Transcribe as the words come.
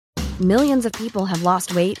Millions of people have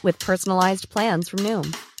lost weight with personalized plans from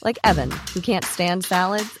Noom. Like Evan, who can't stand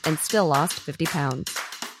salads and still lost 50 pounds.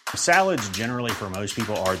 Salads generally for most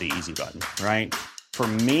people are the easy button, right? For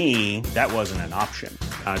me, that wasn't an option.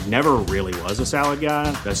 I never really was a salad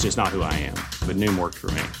guy. That's just not who I am. But Noom worked for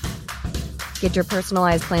me. Get your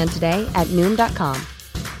personalized plan today at Noom.com.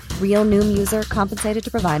 Real Noom user compensated to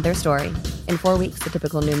provide their story. In 4 weeks, the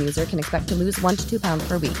typical Noom user can expect to lose 1 to 2 pounds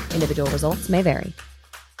per week. Individual results may vary.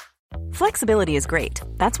 Flexibility is great.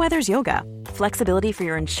 That's why there's yoga. Flexibility for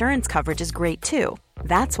your insurance coverage is great too.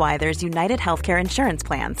 That's why there's United Healthcare Insurance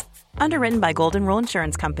Plans. Underwritten by Golden Rule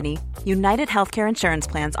Insurance Company, United Healthcare Insurance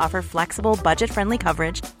Plans offer flexible, budget-friendly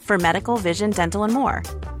coverage for medical, vision, dental, and more.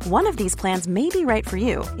 One of these plans may be right for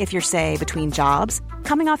you if you're, say, between jobs,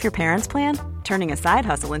 coming off your parents' plan, turning a side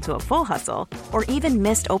hustle into a full hustle, or even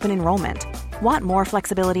missed open enrollment. Want more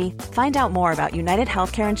flexibility? Find out more about United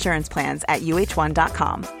Healthcare Insurance Plans at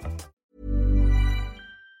uh1.com.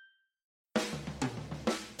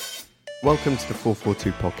 Welcome to the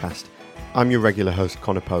 442 podcast. I'm your regular host,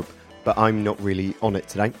 Connor Pope, but I'm not really on it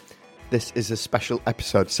today. This is a special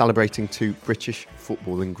episode celebrating two British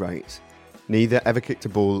footballing greats. Neither ever kicked a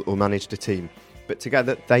ball or managed a team, but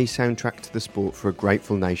together they soundtracked the sport for a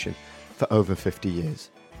grateful nation for over 50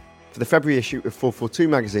 years. For the February issue of 442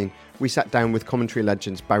 magazine, we sat down with commentary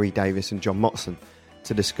legends Barry Davies and John Motson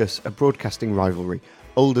to discuss a broadcasting rivalry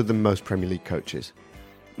older than most Premier League coaches.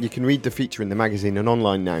 You can read the feature in the magazine and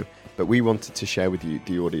online now, but we wanted to share with you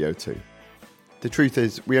the audio too. The truth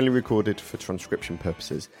is, we only recorded for transcription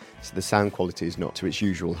purposes, so the sound quality is not to its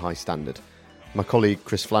usual high standard. My colleague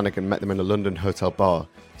Chris Flanagan met them in a London hotel bar,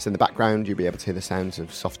 so in the background you'll be able to hear the sounds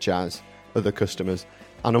of soft jazz, other customers,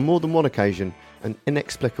 and on more than one occasion, an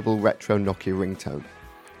inexplicable retro Nokia ringtone.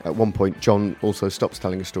 At one point, John also stops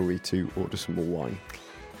telling a story to order some more wine.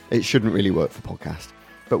 It shouldn't really work for podcast,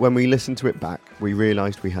 but when we listened to it back, we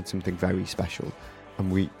realised we had something very special, and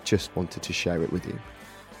we just wanted to share it with you.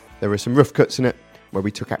 There were some rough cuts in it, where we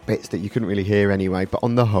took out bits that you couldn't really hear anyway, but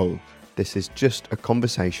on the whole, this is just a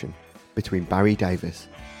conversation between Barry Davies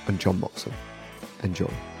and John Motson. Enjoy.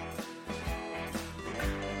 So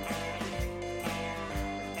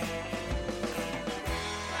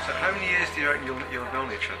how many years do you reckon you'll have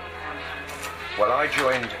known each other? Well, I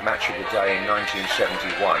joined Match of the Day in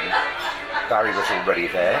 1971. Barry was already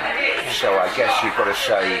there, so I guess you've got to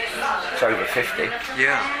say it's over 50.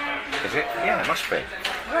 Yeah. Is it? Yeah, it must be.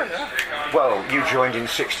 Yeah. Well, you joined in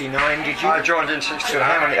 69, did you? I joined in 69. So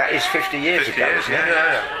how many? That is 50 years 50 ago, years, isn't it?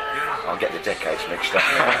 Yeah. I'll get the decades mixed up.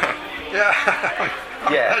 Yeah.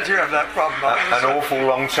 Yeah. How do you have that problem? An awful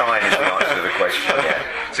long time is the answer to the question, yeah.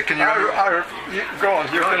 So can you... go on,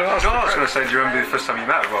 you're going to ask. No, I was going to say, do you remember the first time you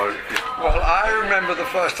met? Well, I remember the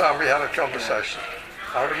first time we had a conversation.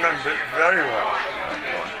 I remember it very well.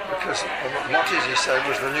 Because Motty, as he said,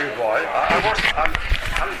 was the new boy. I hadn't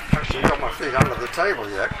actually got my feet under the table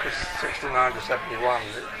yet, because 69 to 71,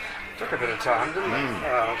 it took a bit of time, didn't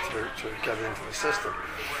it, to get into the system.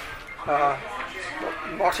 But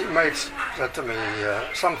Motty said to me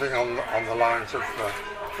something on the lines of,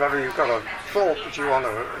 whether you've got a thought that you want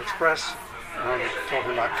to express,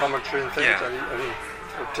 talking about commentary and things, any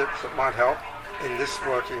tips that might help in this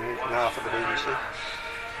working now for the BBC.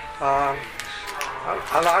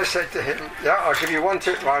 And I said to him, yeah, I'll give you one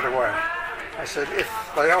tip right away. I said, if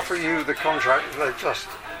they offer you the contract they've just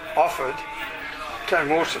offered, Ken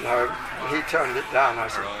Wolstenholme, he turned it down. I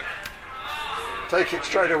said, take it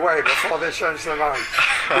straight away before they change their mind.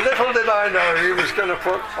 Little did I know he was going to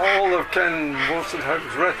put all of Ken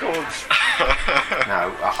Wolstenholme's records.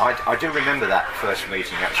 No, I do remember that first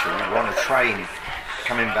meeting actually. We were on a train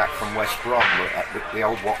coming back from West Brom at the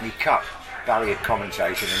old Watney Cup. Barry had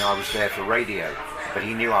commentated and I was there for radio, but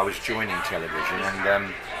he knew I was joining television,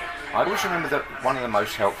 and I always remember that one of the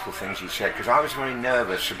most helpful things he said, because I was very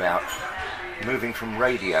nervous about moving from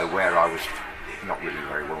radio, where I was not really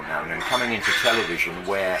very well known, and coming into television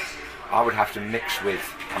where I would have to mix with,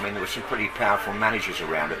 there were some pretty powerful managers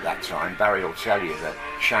around at that time. Barry will tell you, the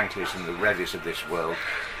Shanklys and the Revis of this world,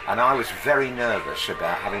 and I was very nervous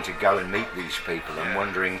about having to go and meet these people and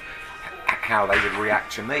wondering how they would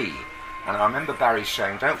react to me. And I remember Barry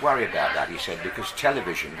saying, don't worry about that, he said, because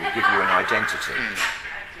television will give you an identity.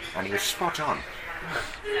 And he was spot on.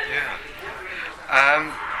 Yeah.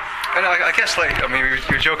 And I guess, you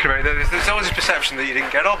were joking about it, there's always a perception that you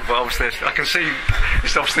didn't get on, but obviously I can see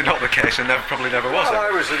it's obviously not the case, and probably never was. Well,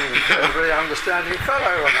 I was an incredibly understanding fellow,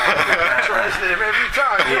 and I patronized him every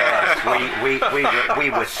time. Yes,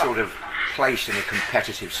 we were sort of placed in a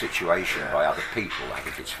competitive situation by other people, I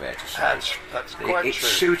think it's fair to say. That's quite it true.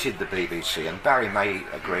 suited the BBC, and Barry may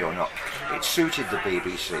agree or not, it suited the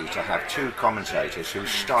BBC to have two commentators whose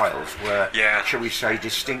styles were, shall we say,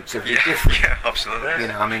 distinctively different. Yeah, absolutely. You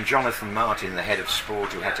know, I mean, Jonathan Martin, the head of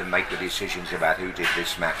sport, who had to make the decisions about who did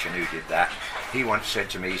this match and who did that, he once said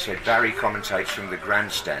to me, he said, Barry commentates from the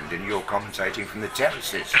grandstand and you're commentating from the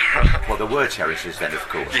terraces. Well, there were terraces then, of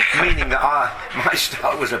course. Meaning that my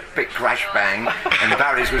style was a bit crash bang and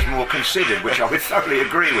Barry's was more considered, which I would thoroughly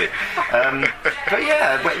agree with. But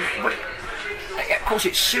yeah, of course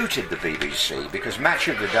it suited the BBC because Match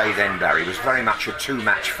of the Day then, Barry, was very much a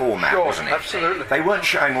two-match format, wasn't it? Absolutely. They weren't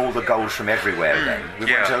showing all the goals from everywhere then. We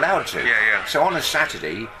weren't allowed to. Yeah. So on a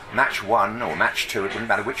Saturday, match one or match two, it wouldn't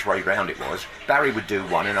matter which way round it was, Barry would do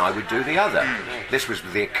one and I would do the other. This was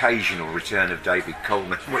the occasional return of David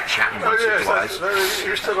Coleman, which happened once or twice.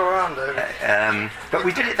 You're still around, David. But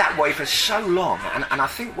we did it that way for so long, and I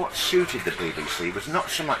think what suited the BBC was not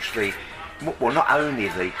so much not only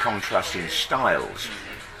the contrast in styles,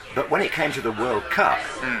 but when it came to the World Cup,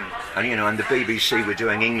 and the BBC were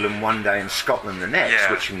doing England one day and Scotland the next,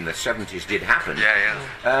 which in the 70s did happen,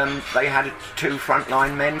 they had two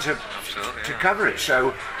frontline men to cover it.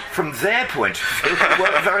 So from their point of view, it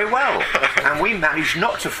worked very well, and we managed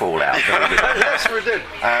not to fall out very well. Yes, we did.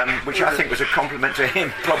 Which I think was a compliment to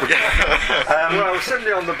him, probably. Well,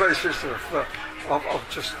 simply on the basis of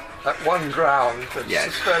just that one ground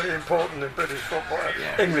that's fairly important in British football,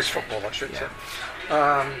 English football, I should say.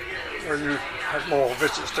 Where you had more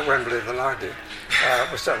visits to Wembley than I did,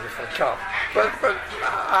 was certainly for the Cup. But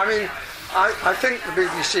I mean, I think the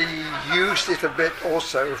BBC used it a bit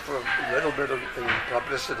also for a little bit of in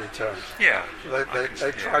publicity terms. Yeah.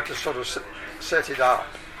 They tried to sort of set it up,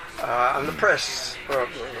 and the press were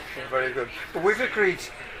very good. But we've agreed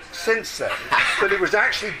since then that it was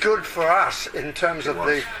actually good for us in terms of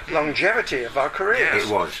the longevity of our careers. It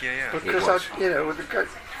was. Because with the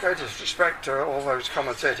greatest respect to all those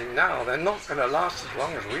commentating now, they're not going to last as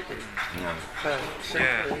long as we do. No.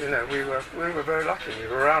 We were very lucky. We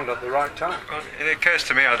were around at the right time. Well, it occurs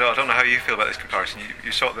to me, I don't know how you feel about this comparison.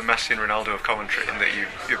 You sort of the Messi and Ronaldo of commentary, in that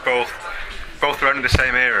you're both around in the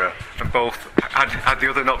same era, and both had the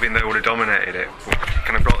other not been there, would have dominated it.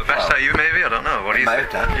 Kind of brought the best out of you, maybe. I don't know. What do you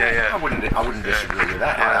think? I wouldn't disagree with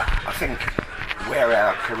that. Yeah. I think where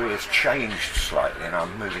our careers changed slightly, and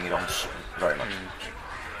I'm moving it on very much.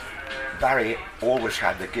 Barry always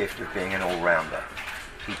had the gift of being an all-rounder.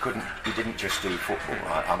 He didn't just do football.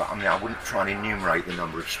 I mean, I wouldn't try and enumerate the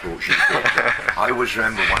number of sports you did. I always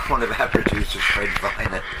remember one of our producers, Fred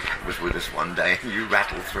Viner, was with us one day, and you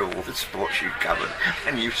rattled through all the sports you'd covered,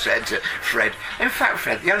 and you said to Fred, in fact,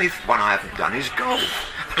 Fred, the only one I haven't done is golf.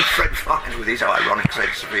 And Fred Viner, with his ironic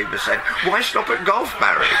sense of humour, said, why stop at golf,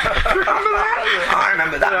 Barry? Remember that? I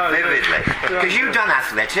remember that vividly. Because you'd done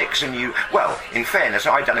athletics, and in fairness,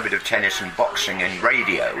 I'd done a bit of tennis and boxing and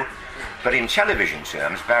radio. But in television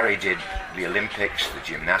terms, Barry did the Olympics, the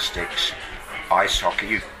gymnastics, ice hockey,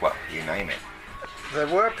 you name it. There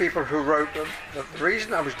were people who wrote that the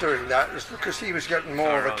reason I was doing that was because he was getting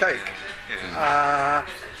more of the cake.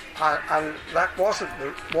 And that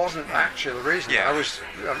wasn't actually the reason. I was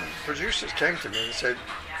producers came to me and said,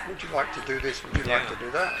 would you like to do this, would you like to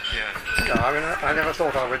do that? I mean, I never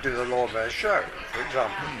thought I would do the Lord Mayor's show, for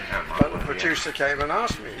example. But the producer came and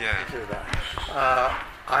asked me to do that.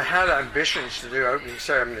 I had ambitions to do opening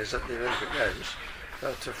ceremonies at the Olympic Games,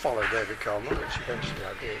 to follow David Coleman, which eventually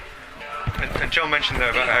I did. And John mentioned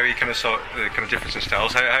there about how he kind of saw the kind of difference in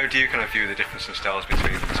styles. How do you kind of view the difference in styles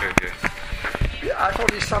between the two of you? Yeah, I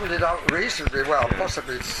thought he summed it up reasonably well,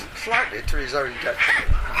 possibly slightly to his own detriment.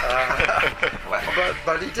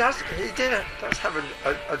 But he does have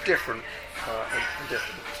a different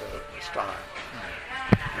style.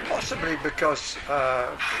 Possibly because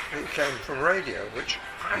he came from radio, which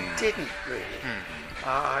I didn't really.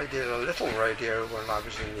 I did a little radio when I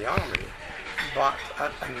was in the army, but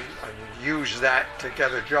and used that to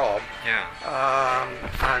get a job.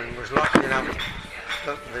 And was lucky enough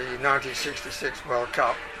that the 1966 World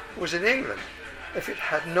Cup was in England. If it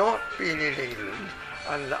had not been in England,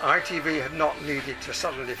 and the ITV had not needed to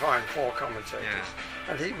suddenly find 4 commentators,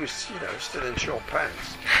 and he was, still in short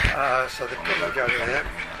pants, so they couldn't go to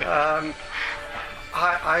him.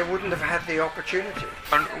 I wouldn't have had the opportunity.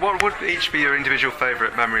 And what would each be your individual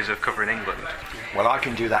favourite memories of covering England? Well, I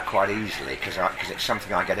can do that quite easily because it's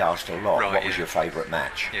something I get asked a lot. What was your favourite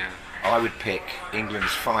match? I would pick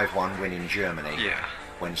England's 5-1 win in Germany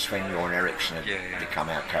when Sven-Göran Eriksson had become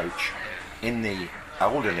our coach in the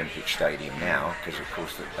old Olympic Stadium now, because of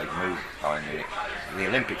course they've moved behind Munich. The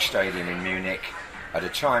Olympic Stadium in Munich, at a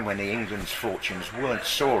time when the England's fortunes weren't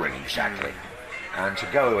soaring exactly. And to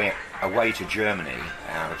go away to Germany,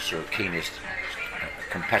 our sort of keenest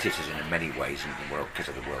competitors in many ways in the world because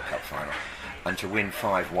of the World Cup final, and to win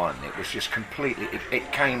 5-1, it was just completely,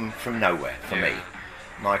 it came from nowhere for me.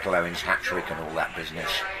 Michael Owen's hat-trick and all that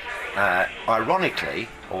business. Ironically,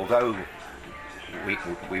 although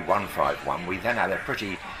we won 5-1, we then had a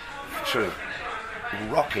pretty sort of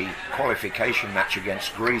rocky qualification match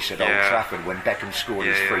against Greece at Old Trafford when Beckham scored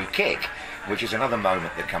his free kick, which is another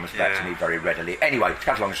moment that comes back to me very readily. Anyway, to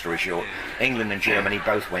cut a long story short, England and Germany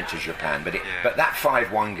both went to Japan, but that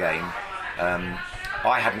 5-1 game,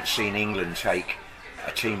 I hadn't seen England take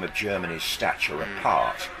a team of Germany's stature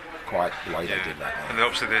apart quite the way they did that night. And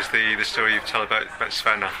obviously there's the story you've told about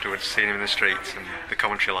Sven afterwards, seeing him in the streets and the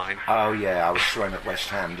commentary line. Oh yeah, I was saw him at West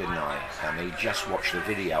Ham, didn't I? And he just watched the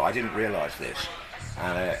video. I didn't realise this.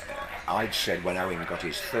 I'd said when Owen got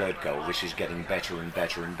his third goal, this is getting better and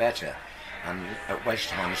better and better. And at West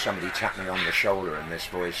Ham, somebody tapped me on the shoulder and this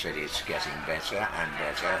voice said, it's getting better and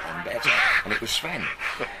better and better. And it was Sven.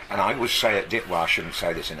 And I always say well, I shouldn't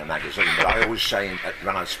say this in a magazine, but I always say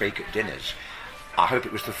when I speak at dinners, I hope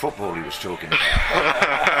it was the football he was talking about.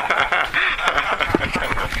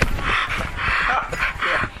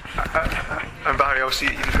 And Barry, obviously,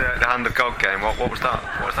 you did the Hand of God game. What was that?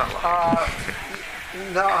 What was that like?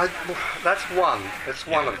 No, that's one. It's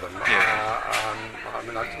one of them. Yeah. I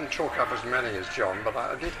mean, I didn't chalk up as many as John, but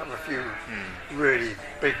I did have a few really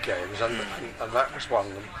big games, and that was one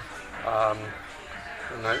of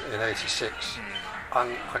them in '86.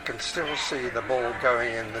 And I can still see the ball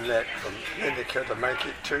going in the net from Lineker to make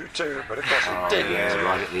it 2-2, but of course it didn't. Yeah,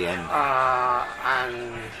 right at the end.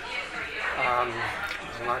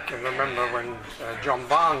 And I can remember when John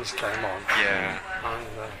Barnes came on. Yeah.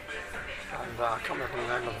 And I can't remember the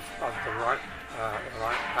name of the right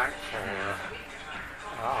back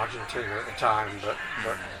for Argentina at the time, but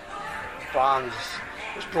Barnes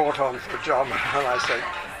was brought on for John, and I said,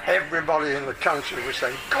 everybody in the country was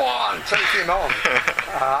saying, go on, take him on.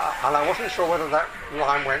 And I wasn't sure whether that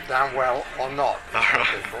line went down well or not,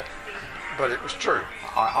 but it was true.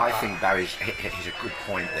 I think Barry's he's a good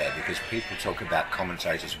point there, because people talk about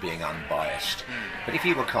commentators being unbiased. But if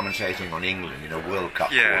you were commentating on England in a World Cup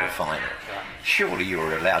quarter final, surely you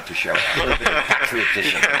were allowed to show a little bit of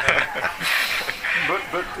patriotism.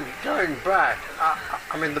 But going back,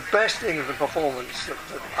 I mean, the best England performance that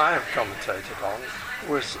I have commentated on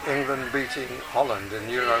was England beating Holland in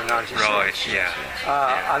Euro 96. Right, yeah.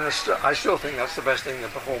 And I still think that's the best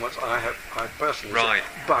England performance I personally right,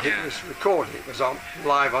 seen. But it was recorded, it was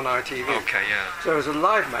live on ITV. Okay, yeah. So as a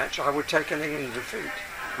live match, I would take an England defeat.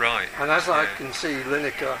 Right. And as I can see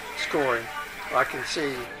Lineker scoring, I can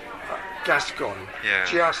see Gascoigne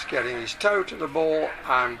just getting his toe to the ball,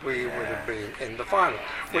 and we would have been in the final,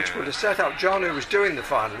 which would have set up John, who was doing the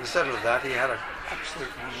final. Instead of that, he had an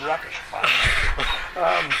absolute rubbish final.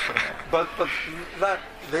 But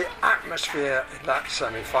the atmosphere in that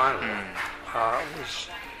semi-final was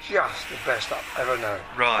just the best I've ever known.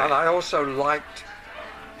 Right. And I also liked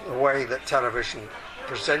the way that television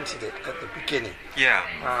presented it at the beginning. Yeah.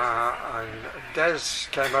 And Des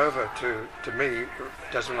came over to me,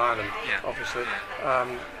 Desmond Island, obviously,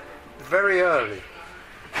 very early.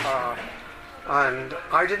 And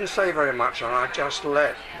I didn't say very much, and I just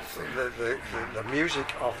let the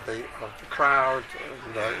music of the crowd,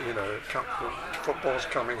 football's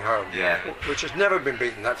coming home, which has never been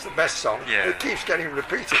beaten. That's the best song. It keeps getting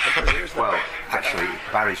repeated because it was actually,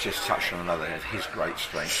 Barry's just touched on another of his great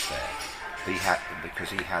strengths there. He had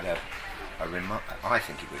I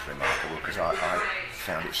think it was remarkable, because I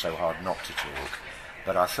found it so hard not to talk,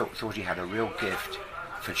 but I thought he had a real gift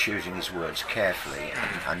for choosing his words carefully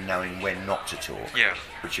and knowing when not to talk,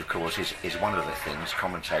 which of course is one of the things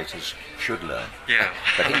commentators should learn.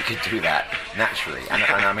 But he could do that naturally, and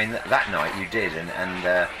I mean that night you did, and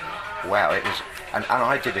wow, it was, and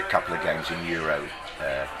I did a couple of games in Euro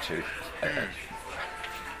to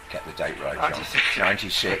get the date right, John.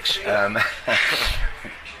 96.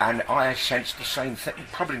 And I sensed the same thing,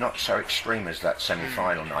 probably not so extreme as that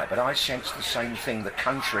semi-final night, but I sensed the same thing. The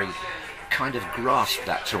country kind of grasped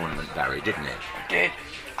that tournament, Barry, didn't it? It did,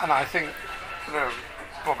 and I think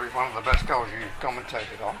probably one of the best goals you've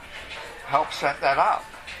commentated on helped set that up,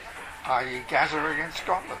 i.e. Gaza against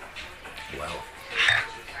Scotland. Well,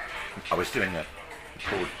 I was doing a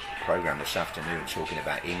programme this afternoon talking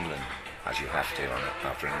about England, as you have to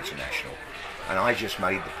after an international, and I just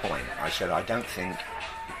made the point. I said, I don't think,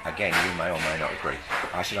 again, you may or may not agree,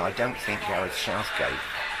 I said, I don't think Gareth Southgate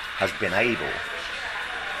has been able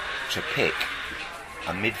to pick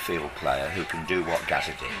a midfield player who can do what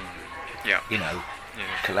Gaza did. Yeah. You know,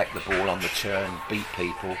 collect the ball on the turn, beat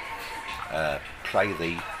people, play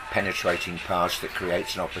the penetrating pass that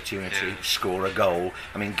creates an opportunity, score a goal.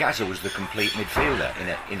 I mean, Gazza was the complete midfielder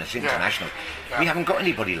in a international. We haven't got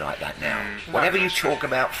anybody like that now. Whenever you talk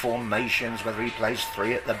about formations, whether he plays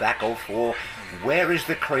 3 at the back or 4, where is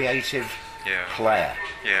the creative player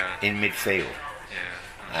in midfield?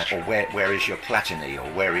 Or where is your Platini, or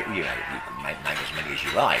where, you can name as many as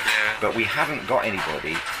you like, but we haven't got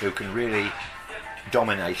anybody who can really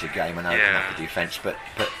dominate a game and open up the defence. But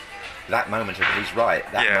that moment he's right,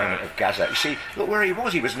 that moment of Gazza, you see, look where he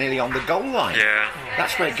was nearly on the goal line.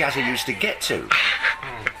 That's where Gazza used to get to,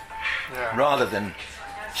 rather than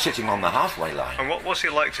sitting on the halfway line. And what's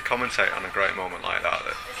it like to commentate on a great moment like that?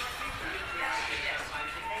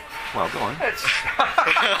 Well, go on.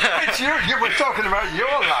 It's you were talking about your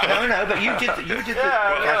life. No, but you did the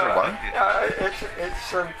Gazza one.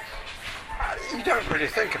 You don't really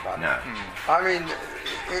think about it. No. I mean,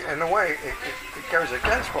 in a way, it goes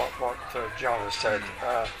against what John has said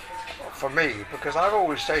for me, because I've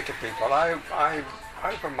always said to people, I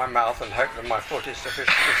open my mouth and hope that my foot is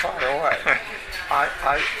sufficiently far away.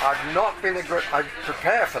 I've not been I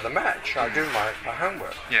prepare for the match. I do my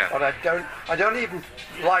homework, but I don't even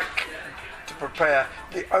like to prepare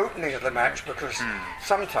the opening of the match, because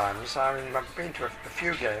sometimes, I mean, I've been to a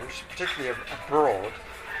few games, particularly abroad,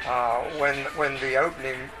 when the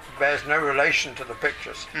opening bears no relation to the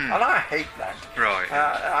pictures, and I hate that. Right.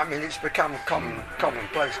 I mean, it's become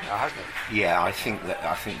commonplace now, hasn't it? Yeah, I think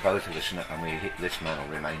both of us. I mean, this man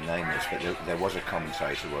will remain nameless, but there was a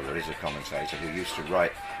commentator, well, there is a commentator who used to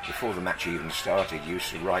write before the match even started.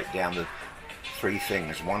 Used to write down the 3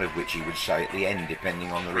 things, one of which he would say at the end,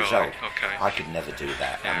 depending on the result. Okay. I could never do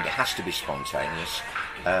that. I mean, it has to be spontaneous.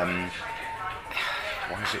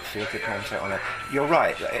 Why does it feel to commentate on it? You're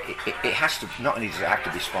right. It has to, not only does it have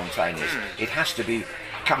to be spontaneous, it has to be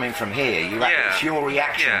coming from here. It's your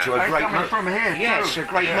reaction to a great moment. From here, it's a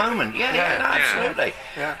great moment. Absolutely.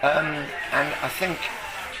 And I think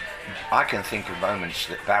I can think of moments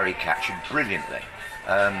that Barry captured brilliantly.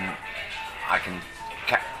 I can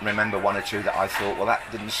remember 1 or 2 that I thought, well,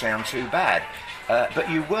 that didn't sound too bad. But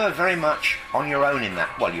you were very much on your own in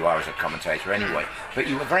that. Well, you are as a commentator anyway. But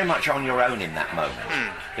you were very much on your own in that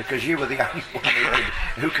moment, because you were the only one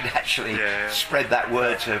who could actually spread that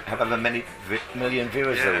word to however many million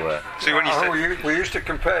viewers there were. See, when we used to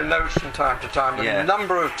compare notes from time to time, and a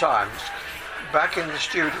number of times back in the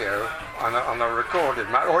studio on a recorded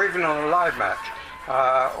match, or even on a live match,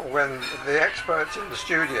 when the experts in the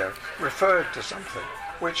studio referred to something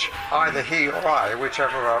which either he or I,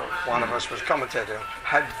 whichever one of us was commentating,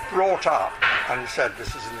 had brought up and said,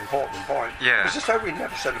 this is an important point. It's just so we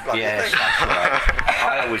never said a bloody thing. That's right.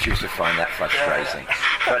 I always used to find that frustrating.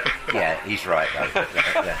 But he's right though.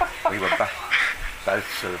 We were both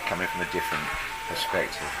sort of coming from a different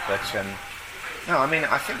perspective. But no, I mean,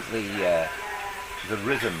 I think the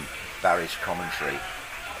rhythm Barry's commentary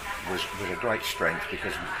was a great strength,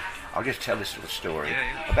 because I'll just tell this little story.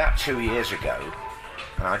 About 2 years ago,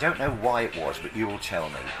 and I don't know why it was, but you will tell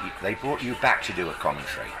me, they brought you back to do a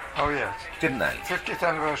commentary. Oh, yes. Didn't they? 50th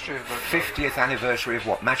anniversary of the... 50th anniversary of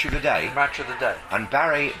what? Match of the Day? Match of the Day. And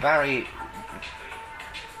Barry,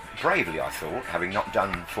 bravely, I thought, having not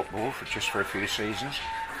done football for a few seasons...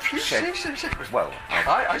 Seasons it was... Well,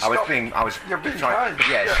 You're being kind.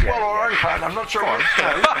 Yes. I'm kind. I'm not sure. No.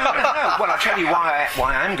 Well, I'll tell you why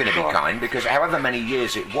I'm going to be kind, because however many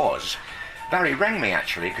years it was... Barry rang me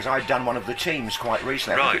actually, because I'd done one of the teams quite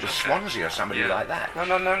recently. I think it was Swansea or somebody like that. No.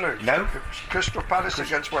 No? It was Crystal Palace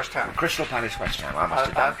against West Ham. Crystal Palace, West Ham. I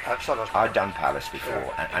must have done. I'd done Palace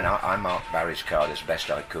before, and I marked Barry's card as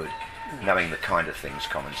best I could, knowing the kind of things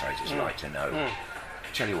commentators like to know.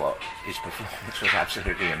 Tell you what, his performance was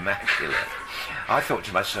absolutely immaculate. I thought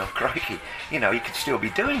to myself, crikey, he could still be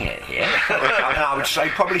doing it here. I would say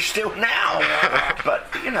probably still now.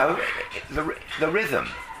 But,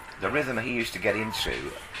 the rhythm he used to get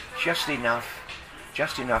into, just enough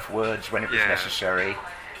words when it was necessary,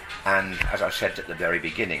 and as I said at the very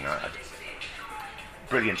beginning,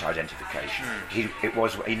 brilliant identification. He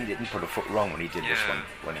didn't put a foot wrong when he did this one,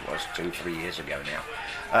 when it was 2-3 years ago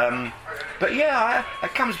now. But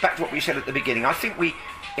it comes back to what we said at the beginning. I think we,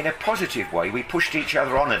 in a positive way, we pushed each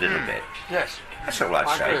other on a little bit. Yes. That's all I'd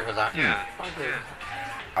say. I agree with that. I agree with that.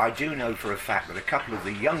 I do know for a fact that a couple of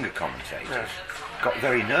the younger commentators got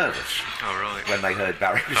very nervous when they heard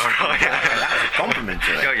Barry was and that was a compliment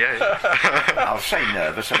to him. I'll say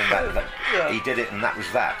nervous. I mean, that he did it, and that was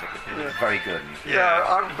that. It was very good.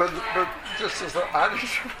 But just as I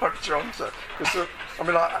just what John said.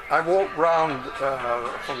 I walked round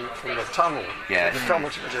from the tunnel to the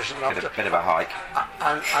commentary position. Bit of a hike.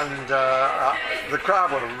 And the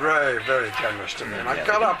crowd were very, very generous to me. And I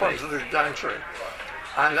got up onto the gantry,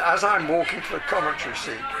 and as I'm walking to the commentary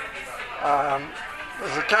seat,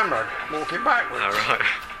 there's a camera walking backwards. Oh, right.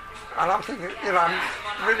 And I'm thinking, I'm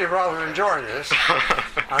really rather enjoying this.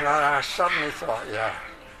 And I suddenly thought, yeah,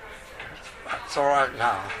 it's all right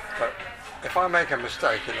now, but if I make a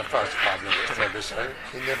mistake in the first 5 minutes, they'll be saying,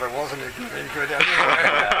 he never was any good anyway.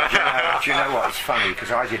 Do you know what? It's funny, because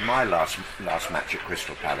I did my last match at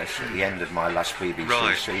Crystal Palace at the end of my last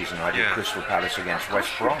BBC season. I did Crystal Palace against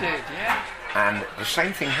West Brom. And the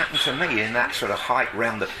same thing happened to me in that sort of hike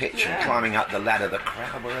round the pitch and climbing up the ladder. The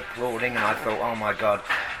crowd were applauding, and I thought, oh my God,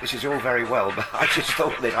 this is all very well, but I just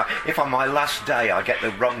thought that if on my last day I get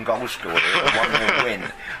the wrong goal scorer or 1-0 win,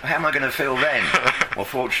 how am I going to feel then? Well,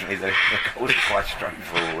 fortunately, the goals are quite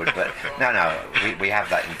straightforward, but no, we have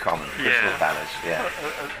that in common. Crystal Palace, At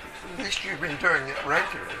least you've been doing it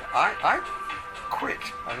regularly. I quit,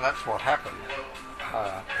 and that's what happened.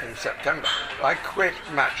 In September. I quit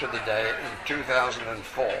Match of the Day in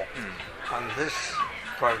 2004, and this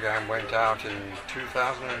programme went out in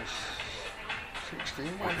 2016.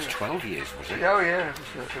 It was 12 years, was it? Oh yeah,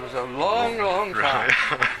 it was a long, long time.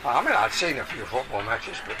 I mean, I'd seen a few football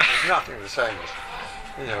matches, but there's nothing the same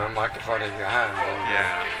as, a microphone in your hand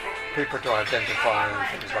and people to identify and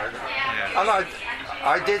things like that. Yeah. And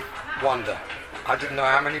I did wonder. I didn't know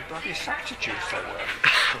how many bloody substitutes there were.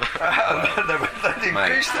 They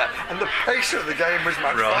increased that, and the pace of the game was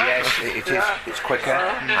much faster. Yes, it is. It's quicker,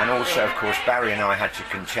 and also, of course, Barry and I had to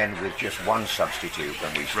contend with just one substitute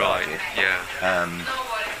when we started.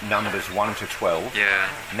 Numbers 1 to 12.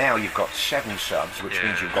 Now you've got 7 subs, which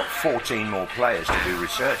means you've got 14 more players to do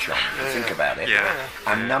research on. Think about it.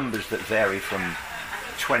 And numbers that vary from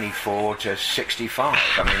 24 to 65.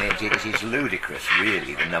 I mean, it is ludicrous,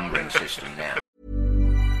 really, the numbering system now.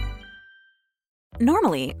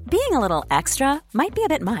 Normally, being a little extra might be a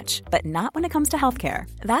bit much, but not when it comes to healthcare.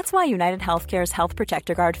 That's why United Healthcare's Health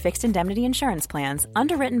Protector Guard fixed indemnity insurance plans,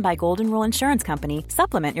 underwritten by Golden Rule Insurance Company,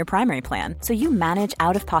 supplement your primary plan so you manage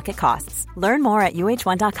out-of-pocket costs. Learn more at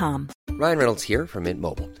UH1.com. Ryan Reynolds here from Mint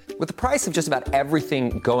Mobile. With the price of just about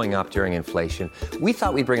everything going up during inflation, we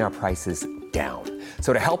thought we'd bring our prices down.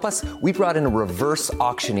 So to help us, we brought in a reverse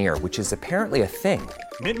auctioneer, which is apparently a thing.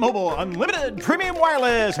 Mint Mobile Unlimited Premium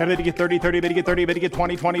Wireless. How to get 30, 30, bit to get 30, bit to get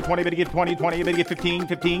 20, 20, 20, bit to get 20, 20, bit to get 15,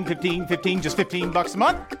 15, 15, 15, just $15 a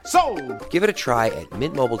month? Sold! Give it a try at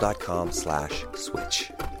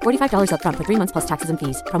mintmobile.com/switch. $45 up front for 3 months plus taxes and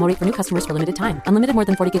fees. Promo rate for new customers for limited time. Unlimited more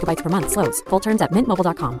than 40 gigabytes per month. Slows full terms at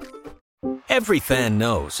mintmobile.com. Every fan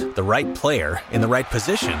knows the right player in the right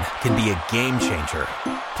position can be a game changer.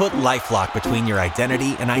 Put LifeLock between your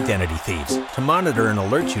identity and identity thieves to monitor and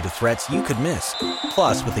alert you to threats you could miss.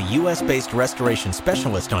 Plus, with a U.S.-based restoration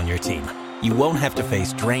specialist on your team, you won't have to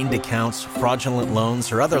face drained accounts, fraudulent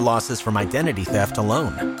loans, or other losses from identity theft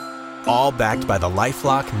alone. All backed by the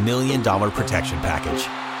LifeLock $1 Million Protection Package.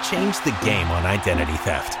 Change the game on identity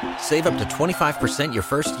theft. Save up to 25% your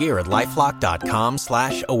first year at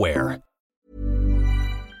LifeLock.com/aware.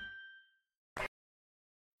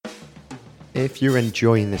 If you're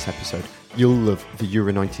enjoying this episode, you'll love the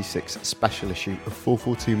Euro 96 special issue of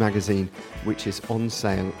 442 magazine, which is on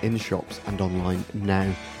sale in shops and online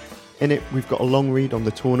now. In it, we've got a long read on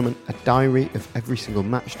the tournament, a diary of every single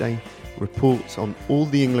match day, reports on all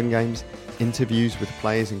the England games, interviews with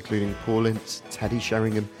players including Paul Ince, Teddy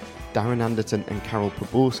Sheringham, Darren Anderton and Karol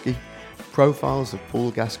Poborski, profiles of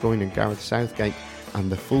Paul Gascoigne and Gareth Southgate,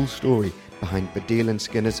 and the full story behind Baddiel and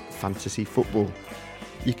Skinner's fantasy football.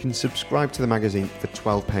 You can subscribe to the magazine for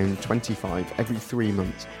 £12.25 every 3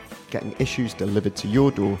 months, getting issues delivered to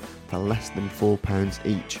your door for less than £4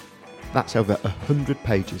 each. That's over 100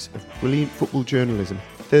 pages of brilliant football journalism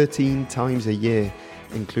 13 times a year,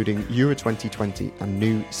 including Euro 2020 and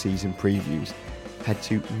new season previews. Head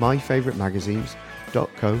to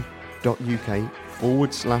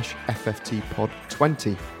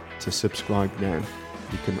myfavouritemagazines.co.uk/FFTpod20 to subscribe now.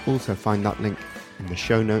 You can also find that link in the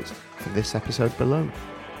show notes for this episode below.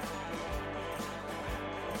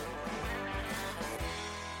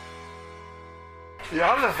 The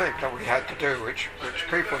other thing that we had to do, which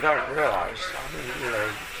people don't realise,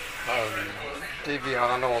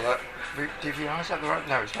 DVR and all that. DVR, is that the right?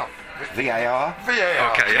 No, it's not. VAR?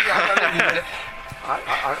 VAR. Okay, yeah.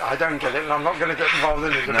 I don't get it, and I'm not going to get involved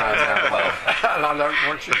in it. No, well. And I don't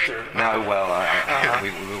want you to. No, well,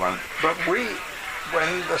 we won't. But when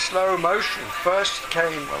the slow motion first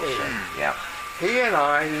came in, He and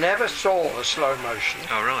I never saw the slow motion.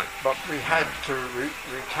 Oh, right. But we had to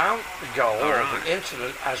recount the goal or right. the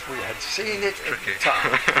incident as we had seen it Tricky. at the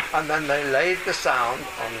time. And then they laid the sound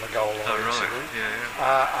on the goal or incident.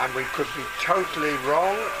 Yeah. And we could be totally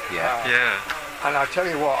wrong. Yeah. And I tell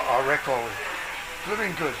you what, our record was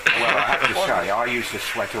blooming good. Well, I have to say, I used to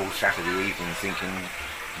sweat all Saturday evening thinking,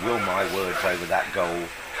 will my words over that goal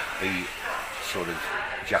be sort of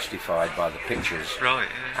justified by the pictures? Right.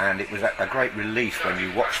 Yeah. And it was a great relief when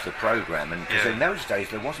you watched the programme, and because in those days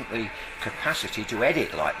there wasn't the capacity to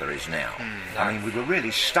edit like there is now. I mean, we were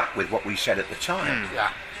really stuck with what we said at the time.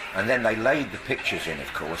 Yeah. And then they laid the pictures in,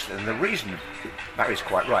 of course, and the reason, Barry's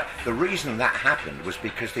quite right, the reason that happened was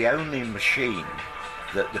because the only machine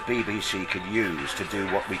that the BBC could use to do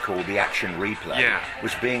what we call the action replay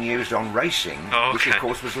was being used on racing, which of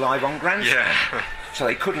course was live on Grandstand. Yeah. So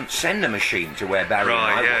they couldn't send a machine to where Barry and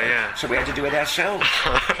I were, so we had to do it ourselves.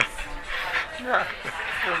 Yeah,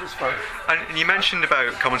 it was fun. And you mentioned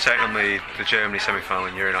about commentating on the Germany semi-final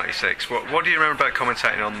in Euro 96. What do you remember about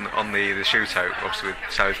commentating on the shootout, obviously with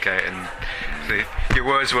Southgate, and your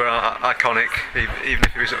words were iconic, even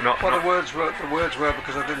if it was not... Well, the words were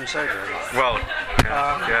because I didn't say very much. Well,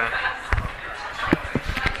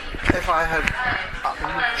 If I had,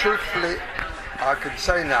 truthfully, I could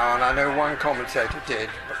say now, and I know one commentator did,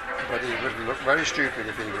 but he would look very stupid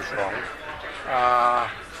if he was wrong. I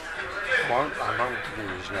won't give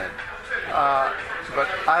you his name. But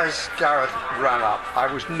as Gareth ran up, I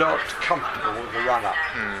was not comfortable with the run up.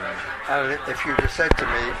 And if you'd have said to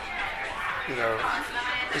me, you know,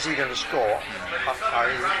 is he going to score? I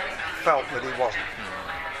felt that he wasn't.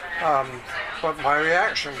 But my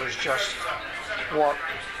reaction was just what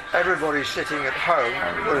everybody sitting at home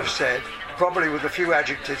would have said, probably with a few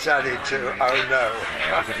adjectives added to "oh no."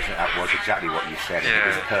 Yeah, I think that was exactly what you said. It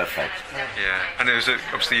was perfect. Yeah, and it was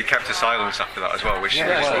obviously you kept a silence after that as well, which he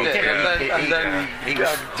did. And then he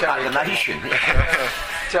was Terry the nation.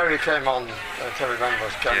 Terry came on. Terry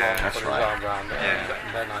Rambos came on and put his arm around, and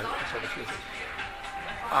then I said a few things.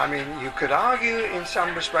 I mean, you could argue in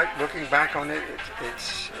some respect, looking back on it,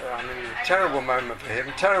 it's I mean, a terrible moment for him,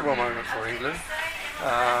 terrible moment for England,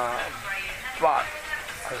 but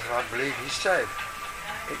as I believe he said,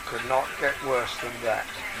 it could not get worse than that.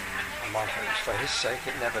 And my hopes, for his sake,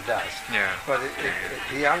 it never does. Yeah. But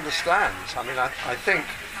he understands. I mean, I think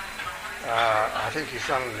he's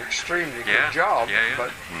done an extremely good job.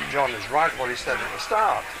 But John is right what he said at the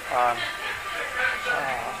start.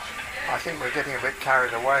 I think we're getting a bit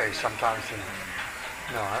carried away sometimes.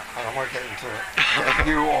 I don't want to get into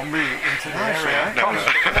you or me into the area.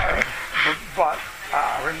 But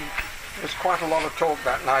I mean, there's quite a lot of talk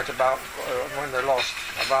that night about when they lost,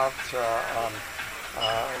 about the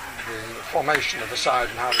formation of the side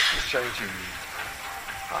and how this was changing.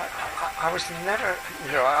 I was never,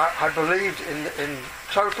 I believed in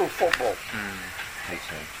total football.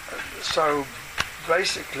 So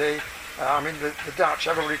basically, I mean, the Dutch,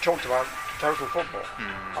 everybody talked about total football.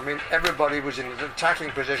 I mean, everybody was in an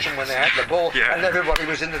attacking position when they had the ball, and everybody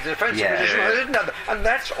was in the defensive position when they didn't have it. And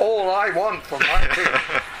that's all I want from my team.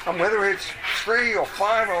 And whether it's 3 or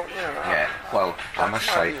 5 or, well, I must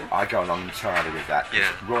say, I go along entirely with that.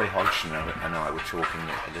 Roy Hodgson and I were talking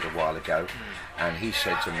a little while ago, and he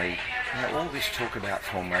said to me, all this talk about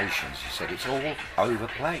formations, he said, it's all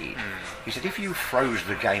overplayed. He said, if you froze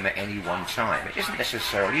the game at any one time, it isn't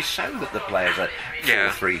necessarily so that the players are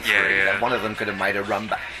 4-3-3, that one of them could have made a run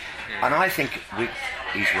back. And I think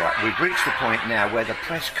he's right. We've reached the point now where the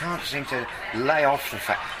press can't seem to lay off the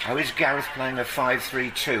fact, is Gareth playing a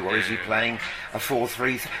 5-3-2 or is he playing a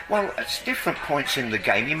 4-3-3? Well, at different points in the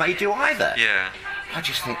game, you may do either. Yeah. I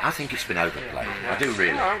think it's been overplayed. I do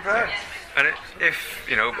really. And if,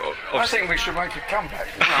 I think we should make a comeback.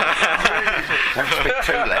 Don't speak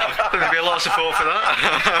too loud. There'll be a lot of support for that.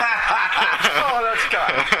 That's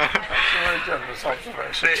kind. That's a very generous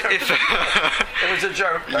observation. It was a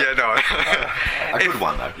joke. Yeah, no. A good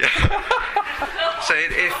one, though. So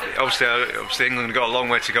obviously England got a long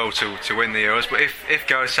way to go to win the Euros, but if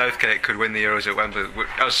Gareth Southgate could win the Euros at Wembley,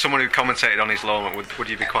 as someone who commentated on his lawn, would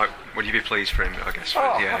you be pleased for him, I guess?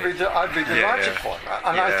 I'd be delighted for him.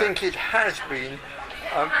 And I think it has been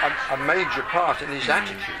a major part in his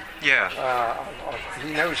attitude.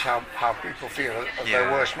 He knows how people feel at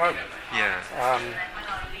their worst moment. And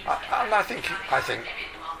I think you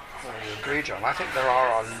agree, John, I think there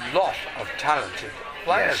are a lot of talented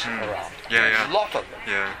players around. A lot of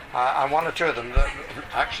them. And one or two of them that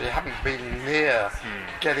actually haven't been near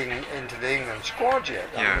getting into the England squad yet.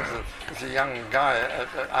 There's a young guy at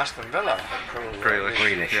Aston Villa. Grealish.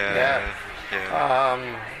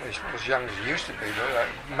 He's not as young as he used to be, but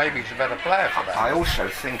maybe he's a better player for that. I also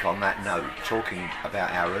think on that note, talking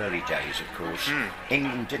about our early days, of course,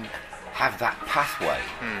 England didn't have that pathway.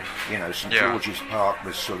 You know, St George's Park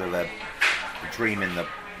was sort of a dream in the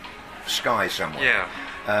sky somewhere.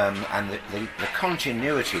 And the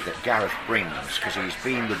continuity that Gareth brings, because he's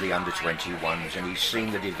been with the under-21s and he's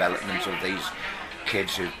seen the development of these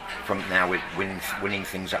kids who, from now, with winning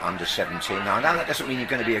things at under-17. Now, that doesn't mean you're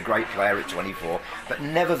going to be a great player at 24, but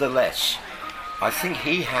nevertheless, I think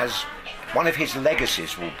he has, one of his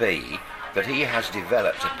legacies will be that he has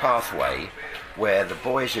developed a pathway where the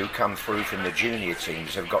boys who come through from the junior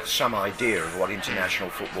teams have got some idea of what international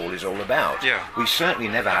football is all about. We certainly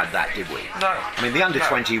never had that, did we? No. I mean, the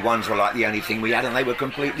under-21s were like the only thing we had, and they were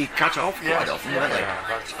completely cut off quite often, weren't they?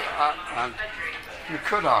 And you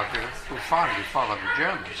could argue we finally followed the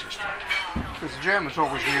German system, because the Germans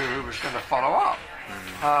always knew who was going to follow up.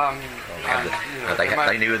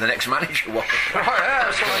 They knew who the next manager was.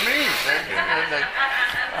 That's what I mean.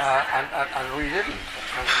 And we didn't.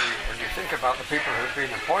 And when you think about the people who've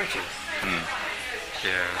been appointed,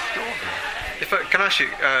 Can I ask you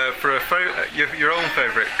for your own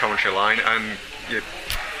favourite commentary line and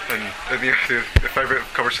the favourite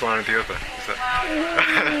commentary line of the other? Is that?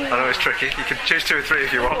 I know it's tricky. You can choose 2 or 3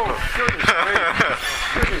 if you want. Oh,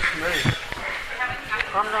 goodness me.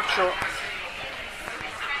 I'm not sure.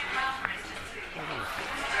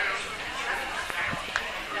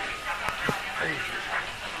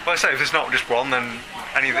 Well, I say if there's not just one, then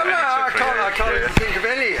any. I can't even think of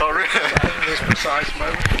any. Oh, really? At this precise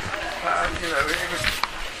moment. It was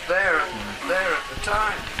there at the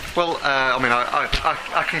time. Well, I mean,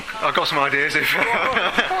 I've got some ideas. If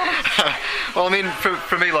well, I mean,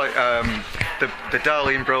 for me, like the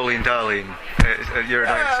Darlene, Brolin, Darlene, you're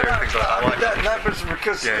and things like that. That was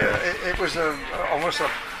because it was almost a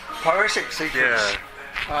poetic sequence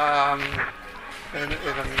in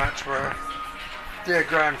a match where dear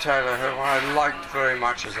Graham Taylor, who I liked very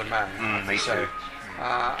much as a man, me too.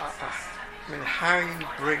 I mean, how you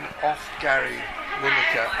bring off Gary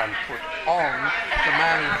Lineker and put on the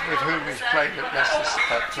man with whom he's played at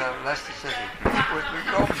Leicester City. With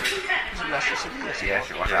Godfrey. Was it Leicester City? Yes,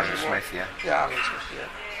 it was. Alan Smith, Yeah, Alan Smith,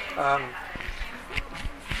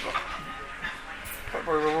 but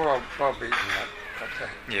we were well beaten that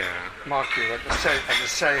day. Mark you, at the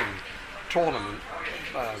same tournament,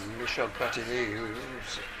 Michel Platini, who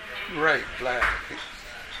was a great player,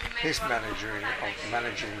 his managing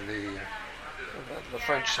the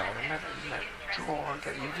French side. I met draw.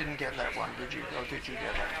 You didn't get that one, did you? Or did you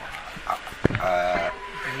get that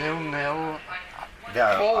one? 0-0.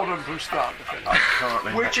 No. Forward and Boustard. I can't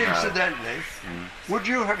remember. Which, incidentally, would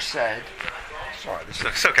you have said? Sorry,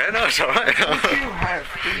 it's okay. No, it's all right. Would you have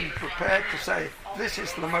been prepared to say this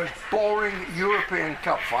is the most boring European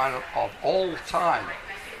Cup final of all time?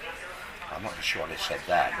 I'm not sure I'd have said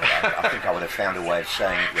that, but I think I would have found a way of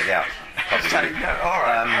saying it without saying no. All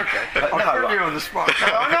right, okay. But I'll put you on the spot.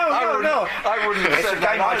 No. I wouldn't have it's said a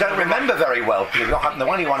game I don't remember very well. The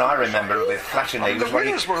only one I remember with Platini was the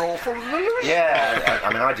winners were awful. Yeah, I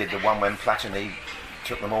mean, I did the one when Platini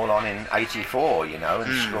took them all on in '84,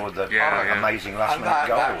 and scored the amazing last-minute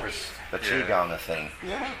goal. That was the Tigana thing,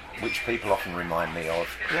 which people often remind me of.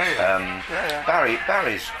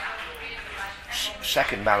 Barry's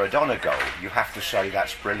second Maradona goal, you have to say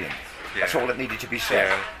that's brilliant. That's all that needed to be said.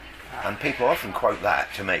 And people often quote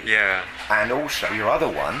that to me. And also your other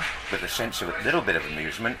one, with a sense of a little bit of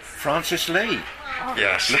amusement, Francis Lee.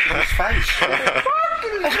 Yes. Look at his face.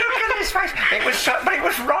 Look at his face. But it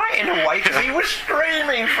was right in a way, because he was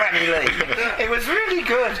screaming, Franny Lee. It was really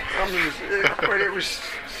good. It was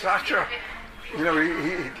such a...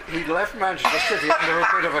 he left Manchester City under a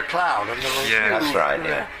bit of a cloud. And there was that's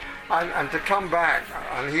right, And to come back,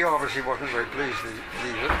 and he obviously wasn't very pleased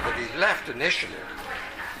that he left initially.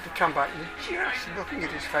 To come back, you're just looking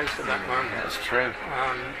at his face at that moment. That's true.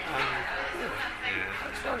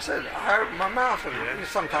 That's what I said. I opened my mouth, and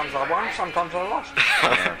sometimes I won, sometimes I lost.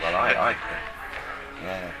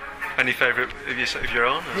 Any favourite of your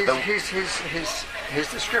own? His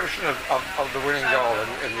description of the winning goal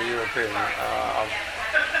in the European of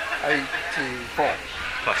 84.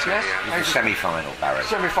 Yes, it was the semi-final, Barry.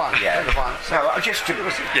 Semi-final. No,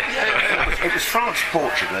 it was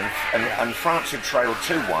France-Portugal, and France had trailed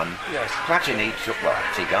 2-1. Yes.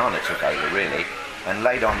 Tigana took over really, and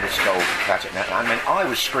laid on this goal for Platini. I mean, I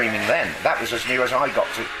was screaming then. That was as near as I got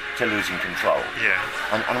to losing control.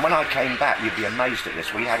 And when I came back, you'd be amazed at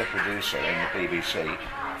this. We had a producer in the BBC,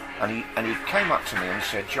 and he came up to me and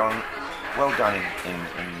said, "John, well done in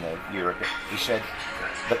Europe." He said,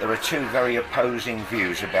 but there are two very opposing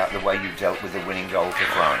views about the way you dealt with the winning goal for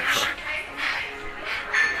France.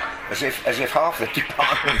 As if half the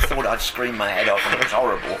department thought I'd scream my head off and it was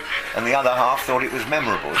horrible, and the other half thought it was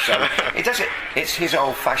memorable. So it's his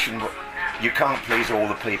old-fashioned, you can't please all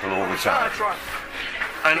the people all the time. That's right.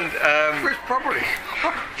 And it's probably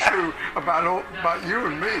true about you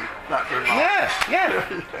and me, that remark. Yeah.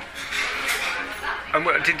 And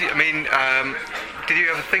did you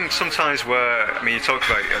ever think sometimes where, you talked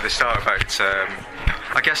about at the start about,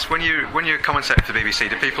 I guess when you commentate for the BBC,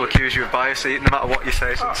 do people accuse you of bias no matter what you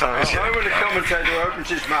say sometimes? When a commentator opens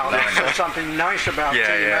his mouth and says something nice about Team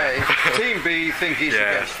A, Team B think he's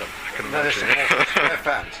against them. They're supporters, they're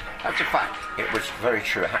fans. That's a fact. It was very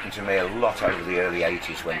true. It happened to me a lot over the early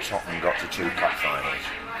 80s when Tottenham got to 2 cup finals.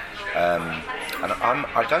 And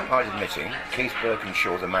I don't mind admitting, Keith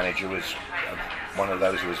Birkinshaw, the manager, was one of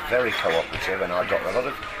those who was very cooperative, and I got a lot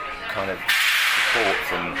of kind of support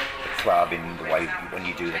from the club in the way when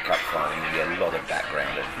you do the cup final, you get a lot of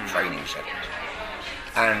background and training sessions.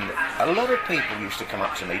 And a lot of people used to come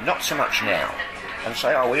up to me, not so much now, and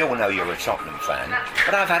say, oh, we all know you're a Tottenham fan,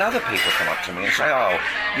 but I've had other people come up to me and say, oh,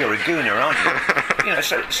 you're a gooner, aren't you? You know,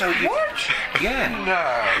 so you, what? Yeah.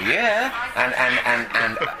 No. Yeah.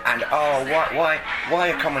 And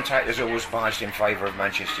why are commentators always biased in favour of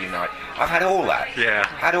Manchester United? I've had all that. Yeah.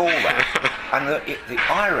 Had all that. And the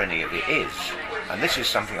irony of it is, and this is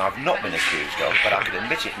something I've not been accused of, but I can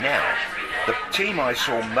admit it now, the team I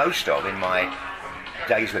saw most of in my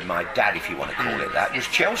days with my dad, if you want to call it that, was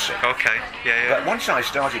Chelsea. Okay, yeah. But once I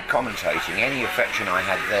started commentating, any affection I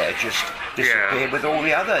had there just disappeared with all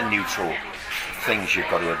the other neutral things you've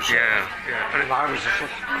got to observe. Yeah. And I was a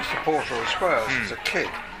supporter of Spurs as a kid.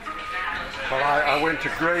 But I went to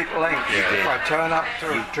great lengths. If I turn up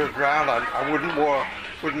to a ground, I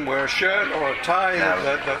wouldn't wear a shirt or a tie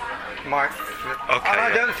that might fit. Okay, and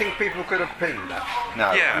I don't think people could have pinned that. No.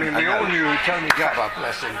 I mean, we all knew Tony Gabba,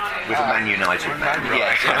 bless him. Was a Man United man.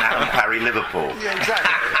 Yes, and Alan Parry, Liverpool. Yeah, exactly.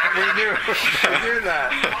 we knew that.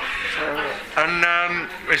 And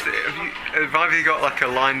have either you got like a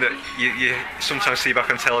line that you sometimes see back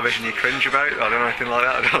on television you cringe about? I don't know, anything like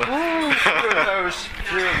that?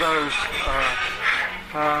 Few of those.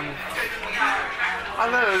 I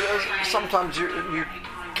know sometimes you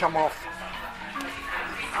come off.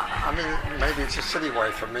 I mean, maybe it's a silly way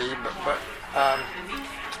for me, but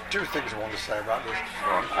two things I want to say about this.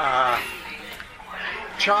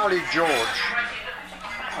 Charlie George,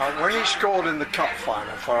 when he scored in the cup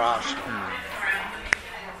final for Arsenal,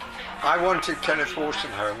 I wanted Kenneth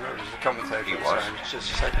Wolstenholme, who was the commentator, to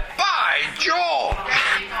say, "By George!"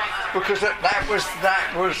 because that was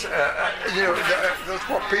that's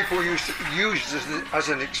what people used to use as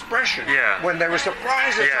an expression when they were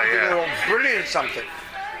surprised at something or brilliant something.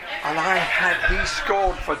 And he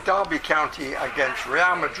scored for Derby County against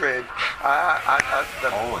Real Madrid at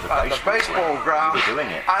the baseball ground.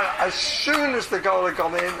 Doing it. And as soon as the goal had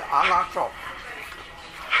gone in, and I thought,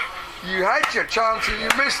 you had your chance and you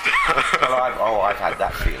missed it. Well, I've had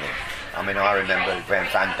that feeling. I mean, I remember when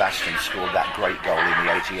Van Basten scored that great goal in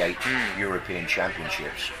the '88 European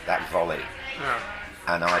Championships, that volley. Yeah.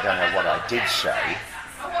 And I don't know what I did say,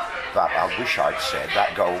 but I wish I'd said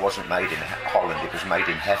that goal wasn't made in Holland, it was made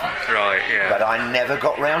in heaven. Right, yeah. But I never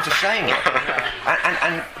got round to saying it.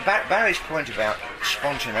 and Barry's point about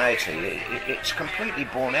spontaneity, it's completely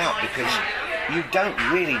borne out because you don't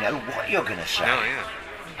really know what you're going to say. Oh,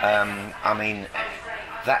 yeah. I mean,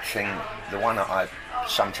 that thing, the one that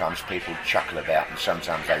sometimes people chuckle about and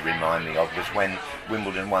sometimes they remind me of was when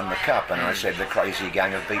Wimbledon won the cup and I said the crazy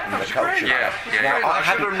gang have beaten the culture. Now, I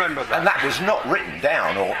should remember that. And that was not written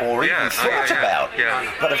down or even thought about.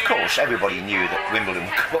 Yeah. But of course everybody knew that Wimbledon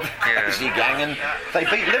were called the crazy gang and they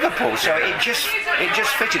beat Liverpool, so it just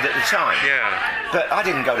fitted at the time. Yeah. But I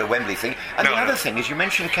didn't go to Wembley thing. And the other thing is, you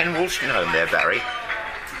mentioned Ken Wolstenholme there, Barry.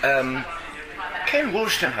 Ken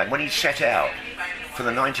Wolstenholme, when he set out for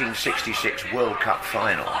the 1966 World Cup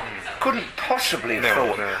final, couldn't possibly have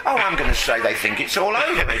thought, I'm going to say they think it's all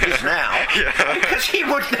over. It is now. Because he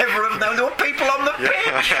would never have known there were people on the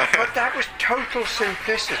pitch. But that was total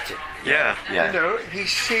simplicity. Yeah. You know, he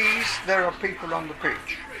sees there are people on the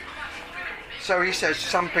pitch. So he says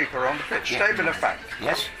some people are on the pitch. Statement of fact.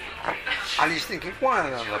 Yes. And he's thinking, why are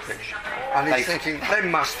they on the pitch? And he's thinking, they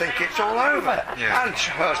must think it's all over. Yeah. And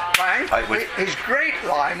Hurst Bang, his great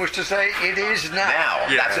line was to say, it is now.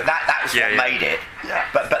 That's what made it. Yeah.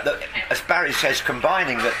 But as Barry says,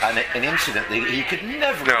 combining an incident that he could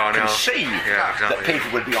never conceive that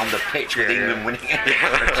people would be on the pitch with England winning it.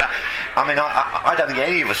 I mean, I don't think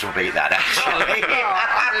any of us will beat that, actually.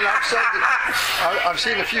 I've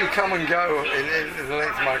seen a few come and go in the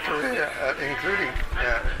length of my career, including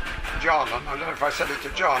John. I don't know if I said it to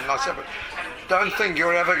John. I said, but don't think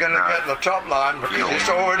you're ever going to get the top line because it's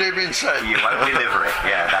already been said. You won't deliver it.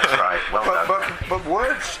 Yeah, that's right. Well done. But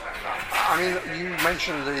words, I mean, you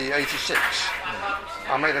mentioned the 86.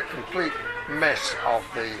 I made a complete mess of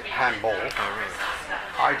the handball. Oh, really?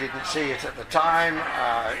 I didn't see it at the time.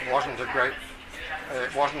 It wasn't a great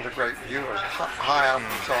view. It was high up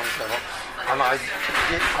and so on and so forth. And I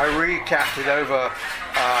recapped it over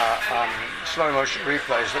slow motion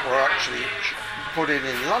replays that were actually put in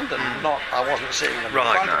London. Not I wasn't seeing them.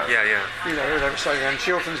 Right. In front of Yeah. You know, they were saying, and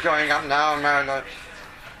Chilton's going up now and now.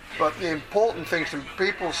 But the important thing to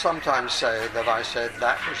people sometimes say that I said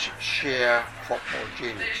that was sheer football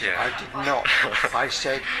genius. Yeah. I did not. I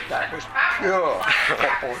said that was pure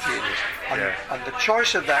football genius. And the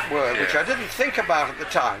choice of that word, which I didn't think about at the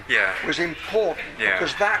time, was important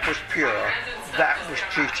because that was pure, that was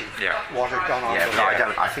cheating. What had gone on.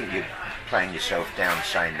 I think you're playing yourself down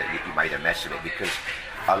saying that you made a mess of it, because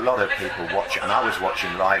a lot of people watch, and I was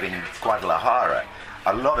watching live in Guadalajara.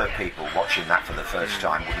 A lot of people watching that for the first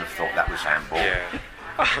time wouldn't have thought that was handball.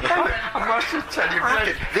 I must tell you,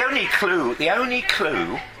 the only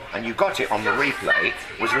clue, and you got it on the replay,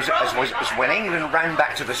 was when England ran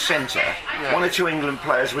back to the centre. One or two England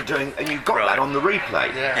players were doing, and you got that on the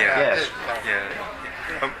replay. Yes.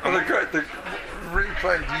 Well, the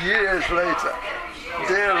replay years later.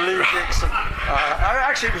 Dear Lee Dixon.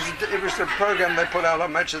 Actually, it was the program they put out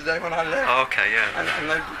on Match of the Day when I left. Oh, okay, yeah. And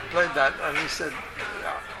they played that, and he said,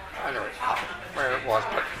 I know where it was,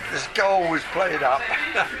 but this goal was played up.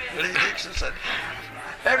 Lee Dixon said,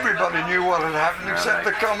 everybody knew what had happened except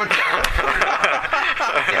the commentator.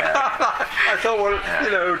 I thought,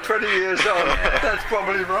 well, 20 years on, that's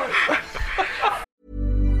probably right.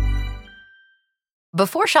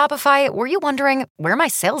 Before Shopify, were you wondering, where are my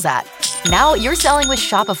sales at? Now you're selling with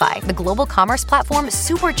Shopify, the global commerce platform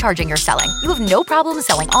supercharging your selling. You have no problem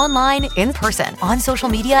selling online, in person, on social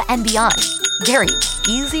media, and beyond. Gary,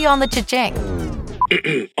 easy on the cha-ching.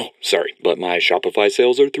 Oh, sorry, but my Shopify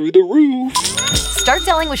sales are through the roof. Start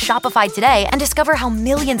selling with Shopify today and discover how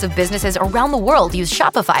millions of businesses around the world use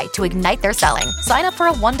Shopify to ignite their selling. Sign up for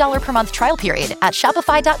a $1 per month trial period at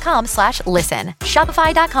shopify.com/listen.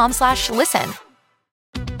 Shopify.com/listen.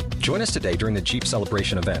 Join us today during the Jeep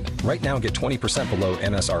Celebration event. Right now, get 20% below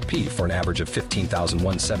MSRP for an average of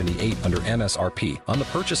 $15,178 under MSRP on the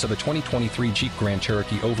purchase of a 2023 Jeep Grand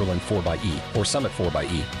Cherokee Overland 4xE or Summit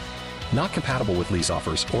 4xE. Not compatible with lease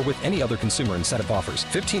offers or with any other consumer incentive offers.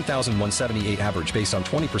 $15,178 average based on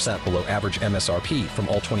 20% below average MSRP from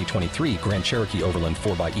all 2023 Grand Cherokee Overland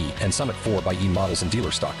 4xE and Summit 4xE models in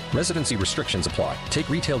dealer stock. Residency restrictions apply. Take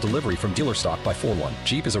retail delivery from dealer stock by 4/1.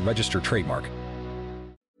 Jeep is a registered trademark.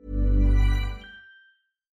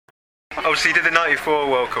 Obviously, you did the '94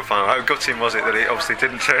 World Cup final. How gutting was it that it obviously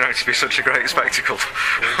didn't turn out to be such a great spectacle?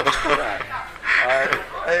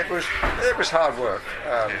 It was hard work.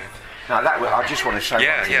 Now I just want to say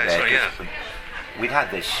one thing there. We'd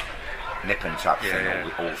had this nip and tuck thing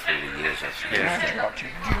all through the years.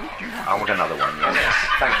 I want another one.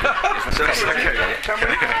 Thank you.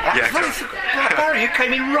 Barry, you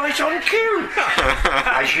came in right on cue.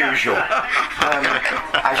 As usual.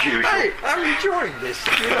 Hey, I'm enjoying this.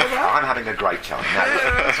 You know that? I'm having a great time.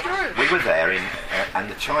 That's great. We were there, and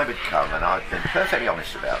the time had come, and I've been perfectly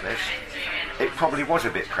honest about this. It probably was a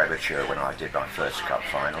bit premature when I did my first cup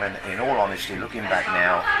final, and in all honesty, looking back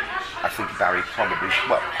now, I think Barry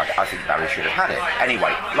I think Barry should have had it.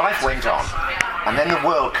 Anyway, life went on, and then the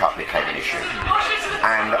World Cup became an issue,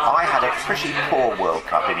 and I had a pretty poor World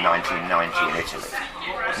Cup in 1990 in Italy,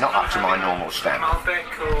 not up to my normal standard.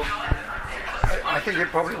 I think it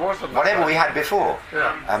probably was whatever we had before.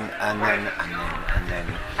 Yeah. And then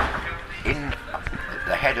in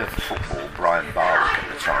the head of football, Brian Barwick at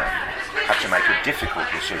the time, had to make a difficult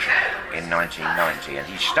decision in 1990, and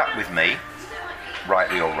he stuck with me,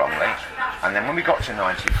 rightly or wrongly. And then when we got to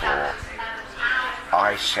 94,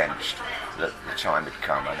 I sensed that the time had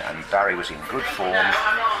come, and Barry was in good form.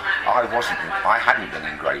 I hadn't been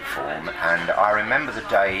in great form, and I remember the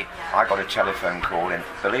day I got a telephone call, and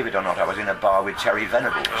believe it or not, I was in a bar with Terry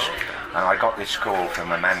Venables, and I got this call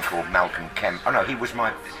from a man called Malcolm Kemp. Oh no, he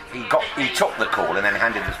took the call and then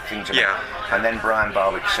handed the thing to me. And then Brian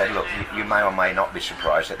Barwick said, look, you may or may not be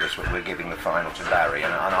surprised at this, but we're giving the final to Barry.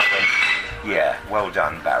 And I went, Yeah, well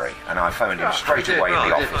done, Barry. And I phoned him straight away in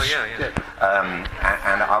the office.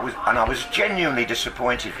 And I was genuinely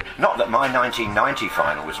disappointed. Not that my 1990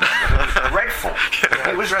 final was memorable. It was dreadful.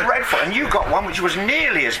 It was dreadful. And you got one which was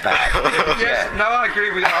nearly as bad. Yes, no, I agree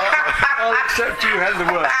with you. I'll accept you had the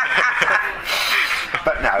worst.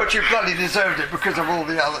 But no. But you bloody deserved it because of all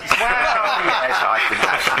the others. Well, yes, I think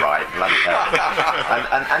that's right. Bloody hell.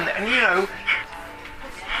 And you know,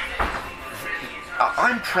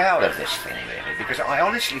 I'm proud of this thing, really, because I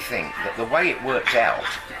honestly think that the way it worked out,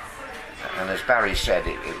 and as Barry said,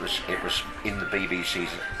 it was in the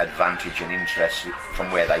BBC's advantage and interest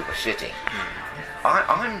from where they were sitting.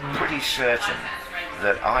 I'm pretty certain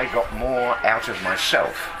that I got more out of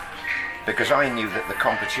myself because I knew that the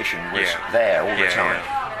competition was there all the time.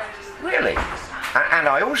 Really. And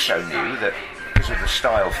I also knew that, because of the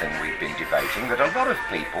style thing we've been debating, that a lot of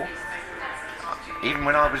people, even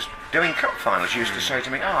when I was doing cup finals, used to say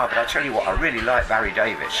to me, but I tell you what, I really like Barry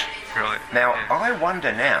Davies. Right. Now, I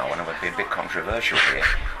wonder now, and I would be a bit controversial here,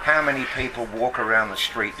 how many people walk around the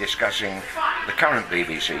street discussing the current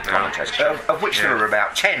BBC commentators, of which there are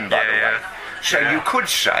about 10, by the way. So you could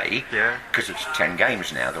say, because it's 10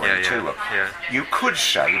 games now, there are only 2 of them, you could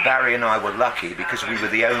say Barry and I were lucky because we were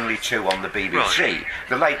the only 2 on the BBC. Right.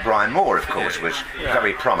 The late Brian Moore, of course, was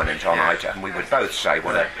very prominent on ITA, and we would both say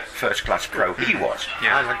what a first-class pro he was.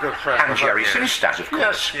 And a good friend. And Jerry Sinstad, of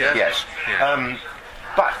course. Yes.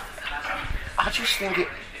 But I just think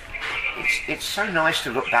it's so nice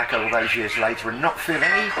to look back all those years later and not feel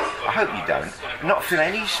any, I hope you don't, not feel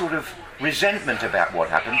any sort of resentment about what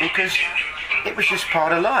happened, because it was just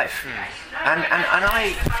part of life. And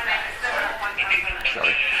I...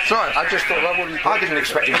 Sorry, I just thought that wouldn't... I didn't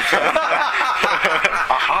expect you to tell me that.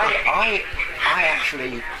 I'm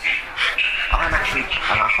actually,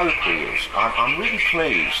 and I hope he is, I'm really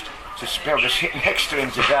pleased to be able to sit next to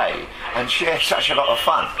him today and share such a lot of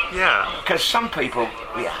fun. Yeah. Because some people,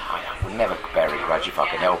 I would never bear a grudge if I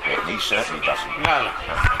can help it, and he certainly doesn't. No.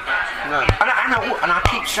 And I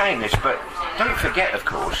keep saying this, but don't forget, of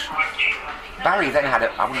course, Barry then had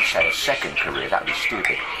I wouldn't say a second career, that would be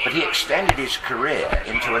stupid, but he extended his career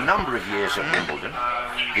into a number of years at Wimbledon,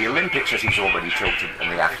 the Olympics, as he's already talked about,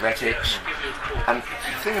 and the athletics. And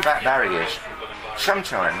the thing about Barry is,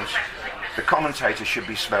 sometimes the commentator should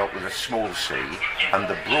be spelt with a small c, and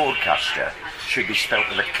the broadcaster should be spelt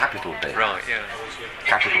with a capital B. Right, yeah.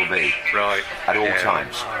 Capital B. Right. At all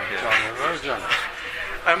times.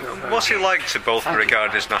 What's it like to both be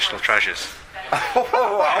regarded as national treasures? Are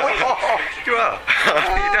we? You are.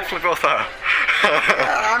 You definitely both are.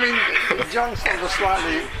 I mean, John sort of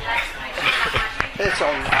slightly hit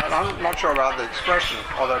on, I'm not sure about the expression,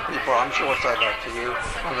 although people I'm sure say that to you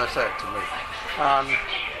and they say it to me.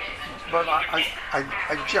 But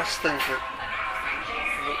I just think that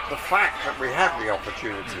the fact that we had the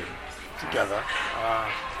opportunity together,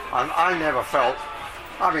 and I never felt,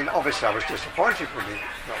 I mean, obviously I was disappointed when he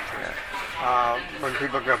got to it. When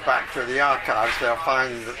people go back to the archives, they'll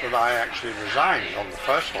find that I actually resigned on the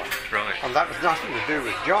first one. Right. And that was nothing to do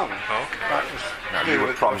with John. Okay. That was you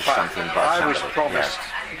were promised something by I was promised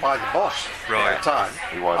by the boss at the time.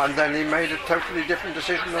 He was. And then he made a totally different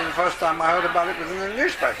decision than the first time I heard about it was in the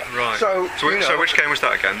newspaper. Right. So which game was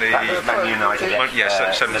that again? That was Man United.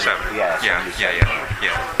 77. Yeah.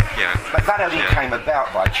 But that only came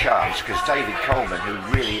about by chance, because David Coleman, who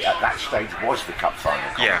really at that stage was the cup final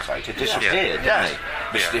commentator, disappeared, didn't he?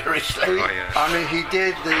 Mysteriously. I mean, he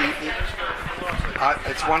did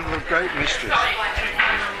it's one of the great mysteries,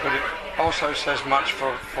 but it also says much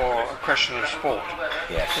for a question of sport.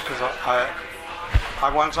 Yes. Because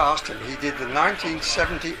I once asked him, he did the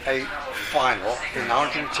 1978 final in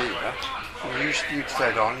Argentina, and you'd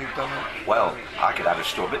stayed on, you've done it. Well, I could have a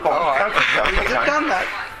story. But You've done that.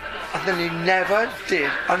 And then he never did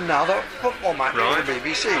another football match for the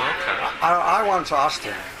BBC. Okay. I once asked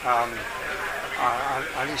him,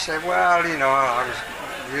 and he said, well, you know, I was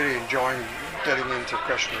really enjoying getting into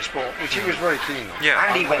question of sport, which he was very keen on. Yeah.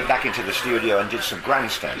 And he went back into the studio and did some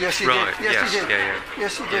grandstands. Yes, he did. Yes, he did.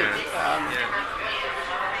 Yes, he did.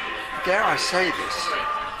 Dare I say this?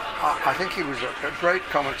 I think he was a great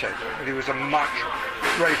commentator, but he was a much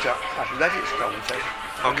greater athletics commentator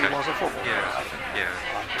than he was a football player.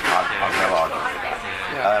 I've no argument with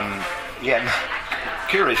that.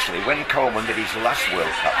 Curiously, when Coleman did his last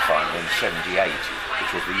World Cup final in '78,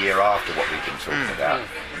 which was the year after what we've been talking about,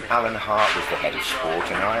 Alan Hart was the head of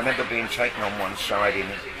sport, and I remember being taken on one side in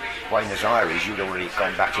Buenos Aires. You'd already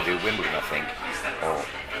gone back to do Wimbledon, I think, or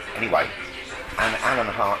anyway. And Alan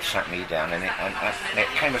Hart sat me down, and it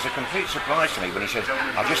came as a complete surprise to me when he said,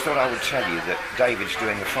 I just thought I would tell you that David's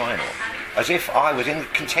doing the final. as if I was in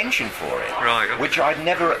contention for it, Right, okay. which I'd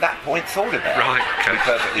never at that point thought about, Right, to be okay.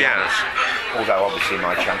 perfectly Yeah. honest. Although obviously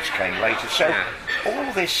my chance came later. So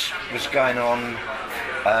all this was going on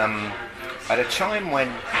at a time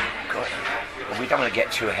when, God, we don't want to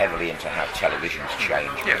get too heavily into how television's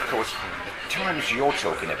changed. Yeah. Of course, times you're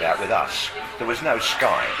talking about with us, there was no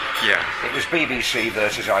Sky. Yeah. It was BBC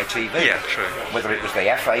versus ITV. Yeah, true. Whether it was the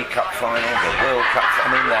FA Cup final, the World Cup,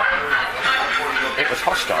 it was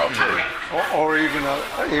hostile too. Or even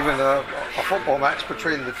a football match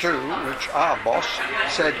between the two, which our boss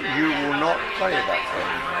said you will not play that thing.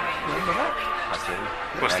 Remember that? I do.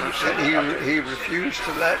 What's Now that? you said He refused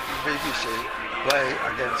to let BBC play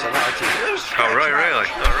against an ITV. Oh, right, really?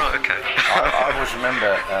 Oh, right, okay. I always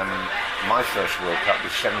remember my first World Cup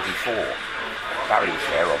was '74. Barry was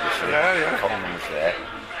there, obviously. Yeah. Coleman was there.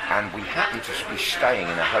 And we happened to be staying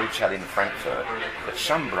in a hotel in Frankfurt that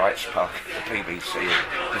some bright spark at the BBC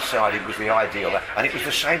had decided was the ideal. And it was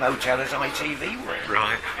the same hotel as ITV were in.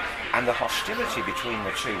 Right. And the hostility between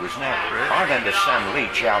the two was now. I remember Sam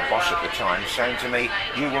Leach, our boss at the time, saying to me,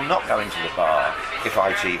 "You will not go into the bar if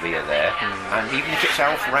ITV are there." And even if it's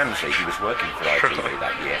Alf Ramsey, he was working for ITV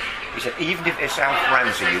that year, he said, "Even if it's Alf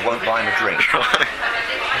Ramsey, you won't buy him a drink."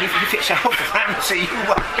 Even if it's Alf Ramsey, you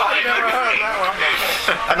won't buy him a drink.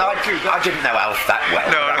 And I didn't know Alf that well,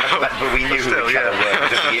 but we knew who the Keller were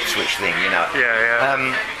because of the Ipswich thing, you know. Yeah.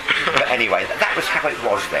 But anyway, that was how it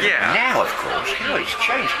was then. Yeah. Now, of course, it's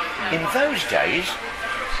changed. In those days,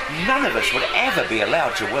 none of us would ever be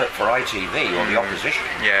allowed to work for ITV or the opposition.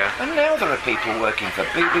 Yeah. And now there are people working for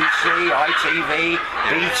BBC, ITV,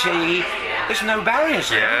 BT. There's no barriers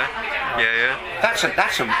there. Yeah. That's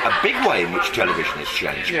a big way in which television has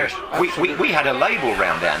changed. Yes, we had a label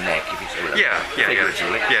round our neck, if it's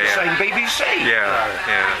figuratively, saying BBC.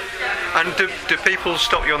 Yeah. And do people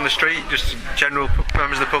stop you on the street, just general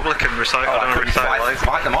members of the public, and recite? I couldn't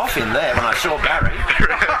fight them off in there when I saw Barry.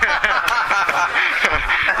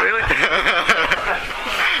 Really?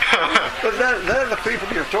 But they're the people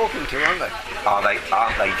you're talking to, aren't they?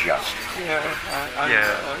 Aren't they just? You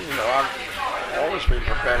know, I've always been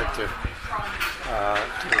prepared to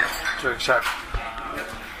accept.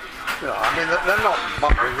 You know, I mean, they're not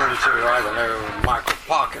bumping into, I don't know, Michael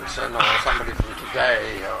Parkinson or somebody from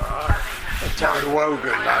today or Terry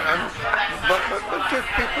Wogan. But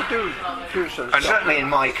people do sort of. And certainly in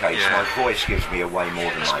my case, my voice gives me away more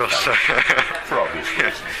than my face, for obvious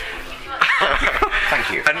reasons. Thank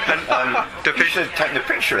you. And do you should have taken a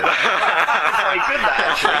picture of that. Very good, that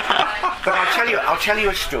actually. But I'll tell you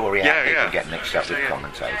a story. How people get mixed up with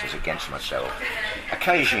commentators against myself.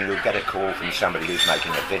 Occasionally, we'll get a call from somebody who's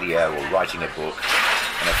making a video or writing a book,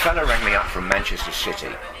 and a fella rang me up from Manchester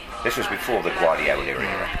City. This was before the Guardiola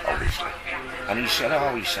era, obviously. And he said,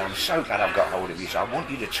 I'm so glad I've got hold of you. So I want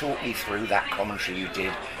you to talk me through that commentary you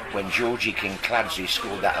did when Georgie King-Cladsey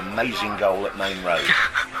scored that amazing goal at Main Road.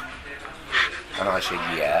 And I said,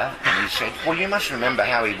 yeah. And he said, well, you must remember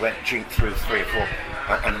how he went jinked through 3 or 4.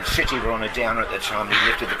 And City were on a downer at the time. He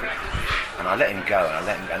lifted the... And I let him go. And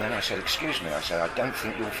then I said, excuse me. I said, I don't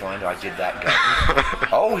think you'll find I did that goal.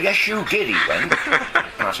 Oh, yes, you did, he went.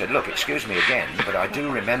 And I said, look, excuse me again, but I do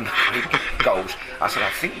remember goals. I said, I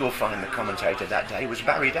think you'll find the commentator that day was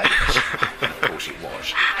Barry Davies. And of course it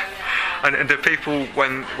was. And do people,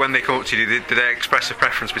 when they come up to you, do they express a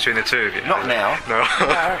preference between the two of you? Not now. No.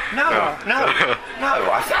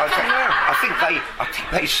 I think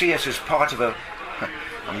they see us as part of a.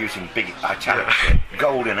 I'm using big italics here.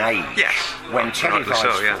 Golden age. Yes. When televised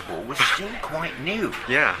football was still quite new.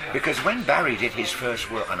 Yeah. Because when Barry did his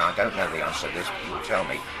first World, and I don't know the answer to this, but you'll tell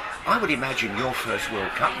me. I would imagine your first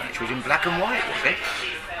World Cup match was in black and white, was it?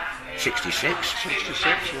 66?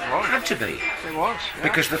 66, it was. Had to be. It was, yeah.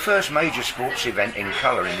 Because the first major sports event in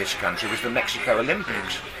colour in this country was the Mexico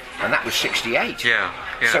Olympics. And that was 68. Yeah.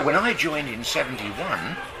 So when I joined in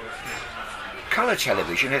 71, colour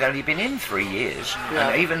television had only been in 3 years. Yeah.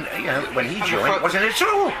 And even, when he joined, it wasn't at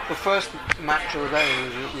all. The first match of the day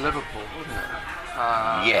was at Liverpool, wasn't it?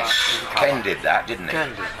 Yes. Ken did that, didn't he? Ken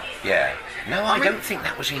did that. Yeah. No, I don't think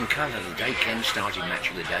that was in colour the day Ken started Match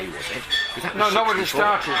of the Day, was it? That was No, it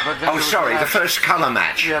started. But then the first colour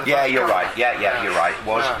match. Yeah, you're right. Yeah, you're right. It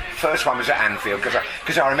was. Yeah. First one was at Anfield,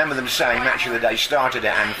 because I remember them saying Match of the Day started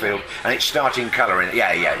at Anfield, and it's starting colour in it.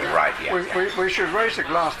 Yeah, you're right. Yeah. We should raise a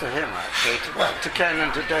glass to him, actually, to Ken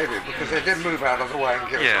and to David, because they did move out of the way and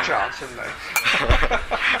give us a chance, didn't they?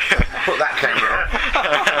 Put that camera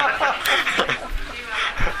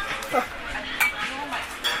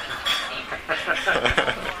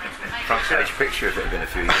on. front page picture if it had been a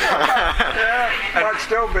few years. Yeah, might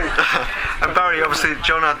still be. And Barry, obviously,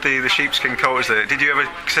 John had the sheepskin coat. Was there? Did you ever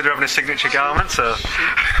consider having a signature garment? Or?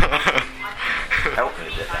 Help me a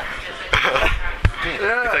bit.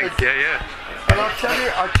 Yeah. And I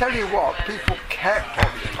tell you what, people kept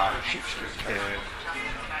talking about a sheepskin coat. Yeah.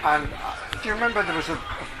 And do you remember there was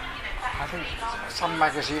I think some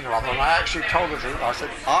magazine or other, and I actually told the truth. I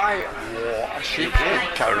said, I wore a sheepskin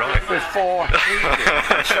coat before he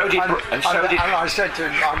did. And I said to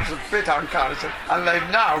him, I was a bit unkind, I said, and they've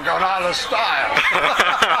now gone out of style.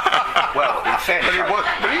 Well, in fairness, but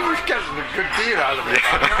he was getting a good deal out of it.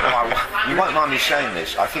 You won't mind me saying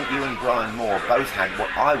this. I think you and Brian Moore both had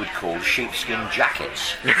what I would call sheepskin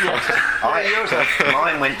jackets.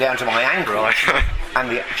 Mine went down to my ankles. And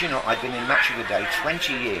do you know, I'd been in Match of the Day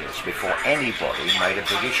 20 years before anybody made a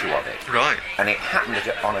big issue of it. Right. And it happened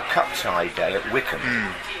on a cup tie day at Wickham,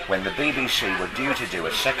 when the BBC were due to do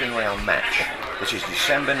a second round match. This is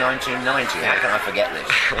December 1990. How can I forget this?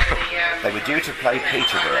 They were due to play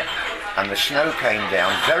Peterborough, and the snow came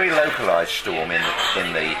down. Very localised storm in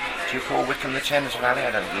the. Do you call Wickham the Thames Valley?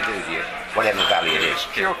 I don't think you do you? Whatever valley it is.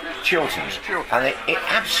 Chilterns. And it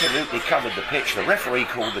absolutely covered the pitch. The referee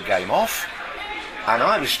called the game off. And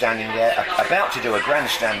I was standing there about to do a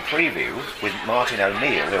grandstand preview with Martin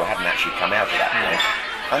O'Neill, who hadn't actually come out at that point.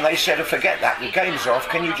 And they said, forget that, the game's off,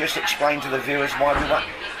 can you just explain to the viewers why we won?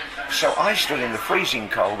 So I stood in the freezing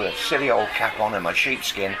cold with a silly old cap on and my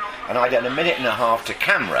sheepskin, and I'd had a minute and a half to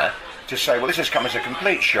camera to say, well, this has come as a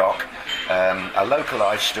complete shock. A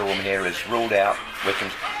localised storm here has ruled out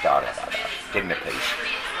Wickham's... Give me a piece.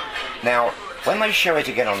 Now, when they show it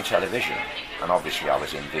again on television, and obviously I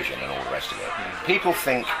was in Vision and all the rest of it, people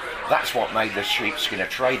think that's what made the sheepskin a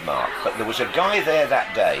trademark. But there was a guy there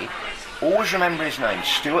that day, always remember his name,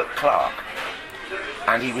 Stuart Clark,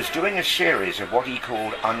 and he was doing a series of what he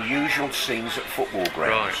called unusual scenes at football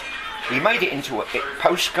grounds. Right. He made it into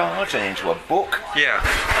postcards and into a book. Yeah.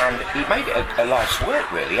 And he made it a life's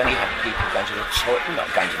work, really. And he had people going to the toilet,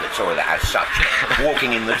 not going to the toilet as such,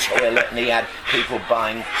 walking in the toilet, and he had people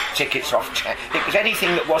buying tickets off. It was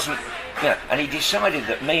anything that wasn't, and he decided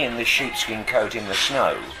that me in this sheepskin coat in the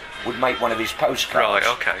snow would make one of his postcards.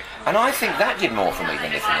 Right, okay. And I think that did more for me than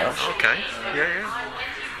anything else. Okay, yeah.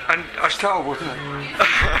 And I told, wasn't it?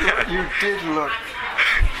 You did look...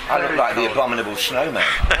 I look like the abominable snowman.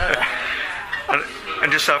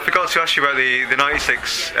 and just I forgot to ask you about the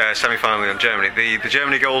 96 semi-final in Germany. The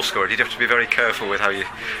Germany goal scorer. Did you have to be very careful with how you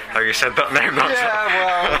said that name? Well,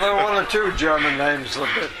 there were one or two German names a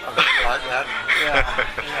bit like that. Yeah.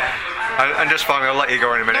 And just finally, I'll let you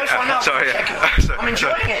go in a minute. No, sorry. I'm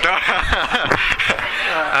enjoying it.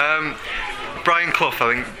 Brian Clough,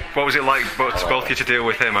 I think. What was it like both you to deal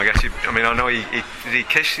with him? I guess. I know did he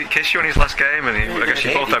kiss you in his last game, and I guess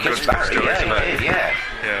you both had good stories about it. Yeah.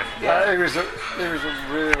 He was a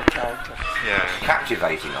real character. Yeah.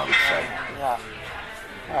 Captivating, I would say.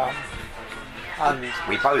 Yeah. And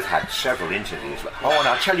we both had several interviews. Oh, and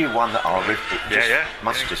I'll tell you one that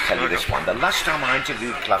must just tell you this one. The last time I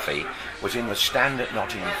interviewed Cloughie was in the stand at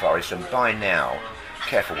Nottingham Forest, and by now,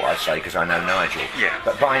 careful what I say because I know Nigel. Yeah.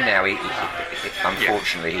 But by now, he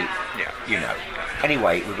unfortunately,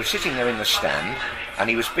 Anyway, we were sitting there in the stand, and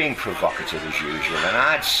he was being provocative as usual, and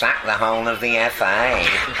I'd sacked the whole of the FA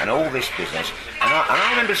and all this business. And I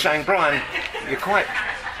remember saying, Brian, you're quite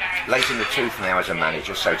late in the tooth now as a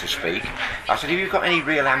manager, so to speak. I said, have you got any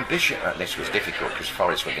real ambition? This was difficult because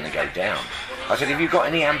Forest were going to go down. I said, have you got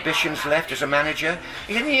any ambitions left as a manager?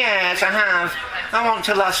 He said, yes, I have. I want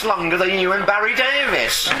to last longer than you and Barry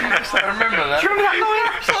Davies. Yes, I remember that. Do you remember that line?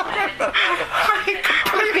 He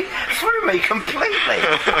completely threw me completely.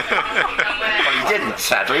 Well, he didn't,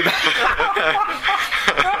 sadly.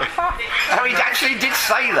 Oh, he actually did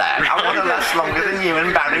say that. I want to last longer than you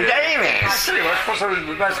and Barry Davies. Actually, that's possibly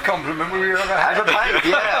the best compliment we ever had. Ever paid?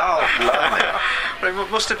 Yeah. Oh, blimey. It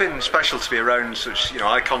must have been special to be around such,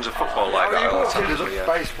 icons of football like that. He walked into the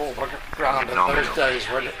baseball ground in those days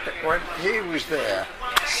when he was there.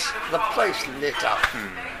 The place lit up.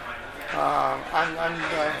 I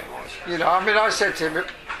said to him,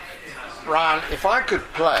 Ryan, if I could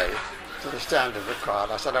play to the standard of the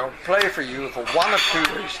crowd, I said, I would play for you for one of two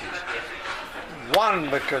reasons. One,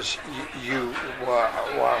 because you were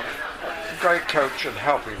a great coach and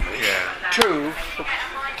helping me. Yeah. Two,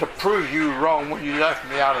 to prove you wrong when you left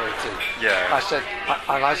me out of the team. Yeah. I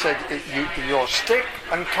said, you're stick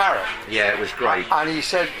and carrot. Yeah, it was great. And he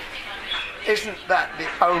said, isn't that the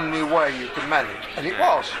only way you can manage? And it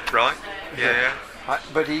was. Right. Yeah.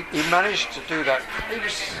 But he managed to do that.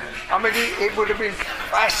 It would have been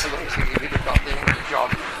fascinating if he'd have got the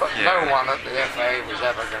job But no one at the FA was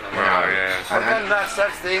ever going to know. But then that's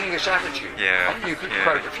the English attitude. Yeah. I mean, you could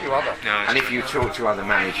quote a few other. And if you talk to other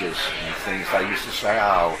managers and things, they used to say,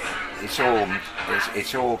 it's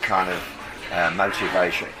all kind of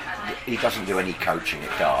motivation. He doesn't do any coaching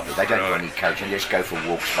at Derby. They don't do any coaching. They just go for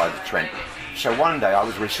walks by the Trent. So one day I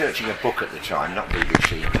was researching a book at the time, not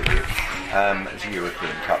BBC interview, it's a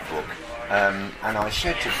European Cup book, and I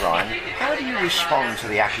said to Brian, how do you respond to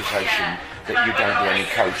the accusation that you don't do any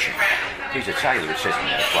coaching? Peter Taylor was sitting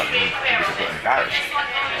there, he was a bit embarrassed,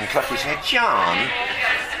 and Cluffy said, John,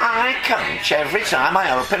 I coach every time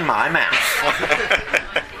I open my mouth.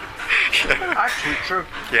 Actually true.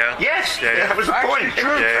 Yeah. Yes, that was the point.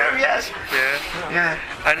 True. Yes. Yeah.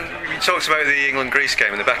 And you talked about the England-Greece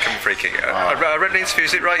game and the Beckham free kick. I read an interview,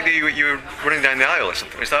 is it right that you were running down the aisle or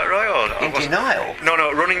something? Is that right? In denial? No,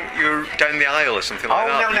 you were down the aisle or something like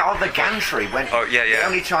that. No, the gantry went. Oh, yeah. The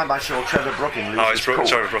only time I saw Trevor Brooking lose his cool.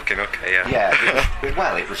 Trevor Brooking, okay, yeah. Yeah, it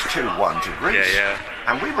was 2-1 to Greece. Yeah.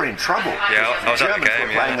 And we were in trouble. Yeah, I was at the Germans game,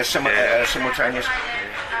 were playing the simultaneous.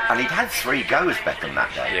 And he'd had 3 goes, Beckham,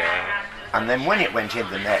 that day. Yeah. And then when it went in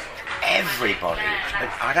the net, everybody,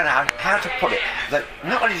 I don't know how to put it, that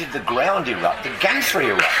not only did the ground erupt, the gantry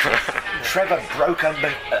erupted. Trevor broke a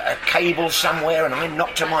cable somewhere, and I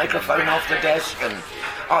knocked a microphone off the desk, and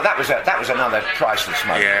that was another priceless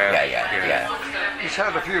moment. Yeah. He's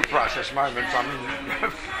had a few priceless moments. I mean,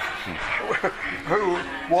 who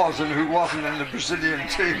was and who wasn't in the Brazilian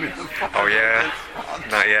team in the final. Oh yeah,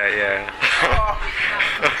 not yet,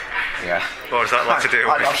 Yeah. What was that like to do?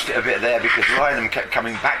 I lost it a bit there because Ryan kept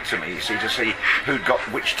coming back to me, to see who'd got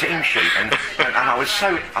which team sheet, and I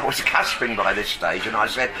was gasping by this stage, and I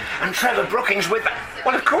said, and Trevor Brooking's with me.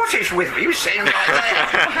 Well, of course he's with me. He was sitting right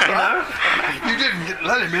there, you know. You didn't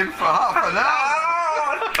let him in for half an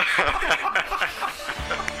hour.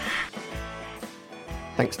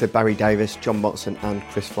 Thanks to Barry Davies, John Motson and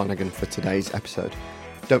Chris Flanagan for today's episode.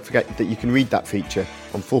 Don't forget that you can read that feature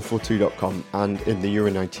on 442.com and in the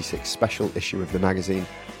Euro 96 special issue of the magazine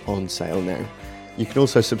on sale now. You can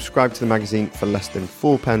also subscribe to the magazine for less than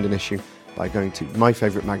 £4 an issue by going to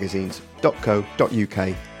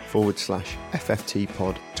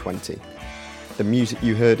myfavouritemagazines.co.uk/FFTpod20. The music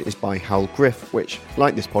you heard is by Hal Griff, which,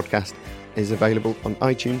 like this podcast, is available on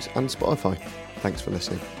iTunes and Spotify. Thanks for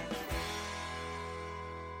listening.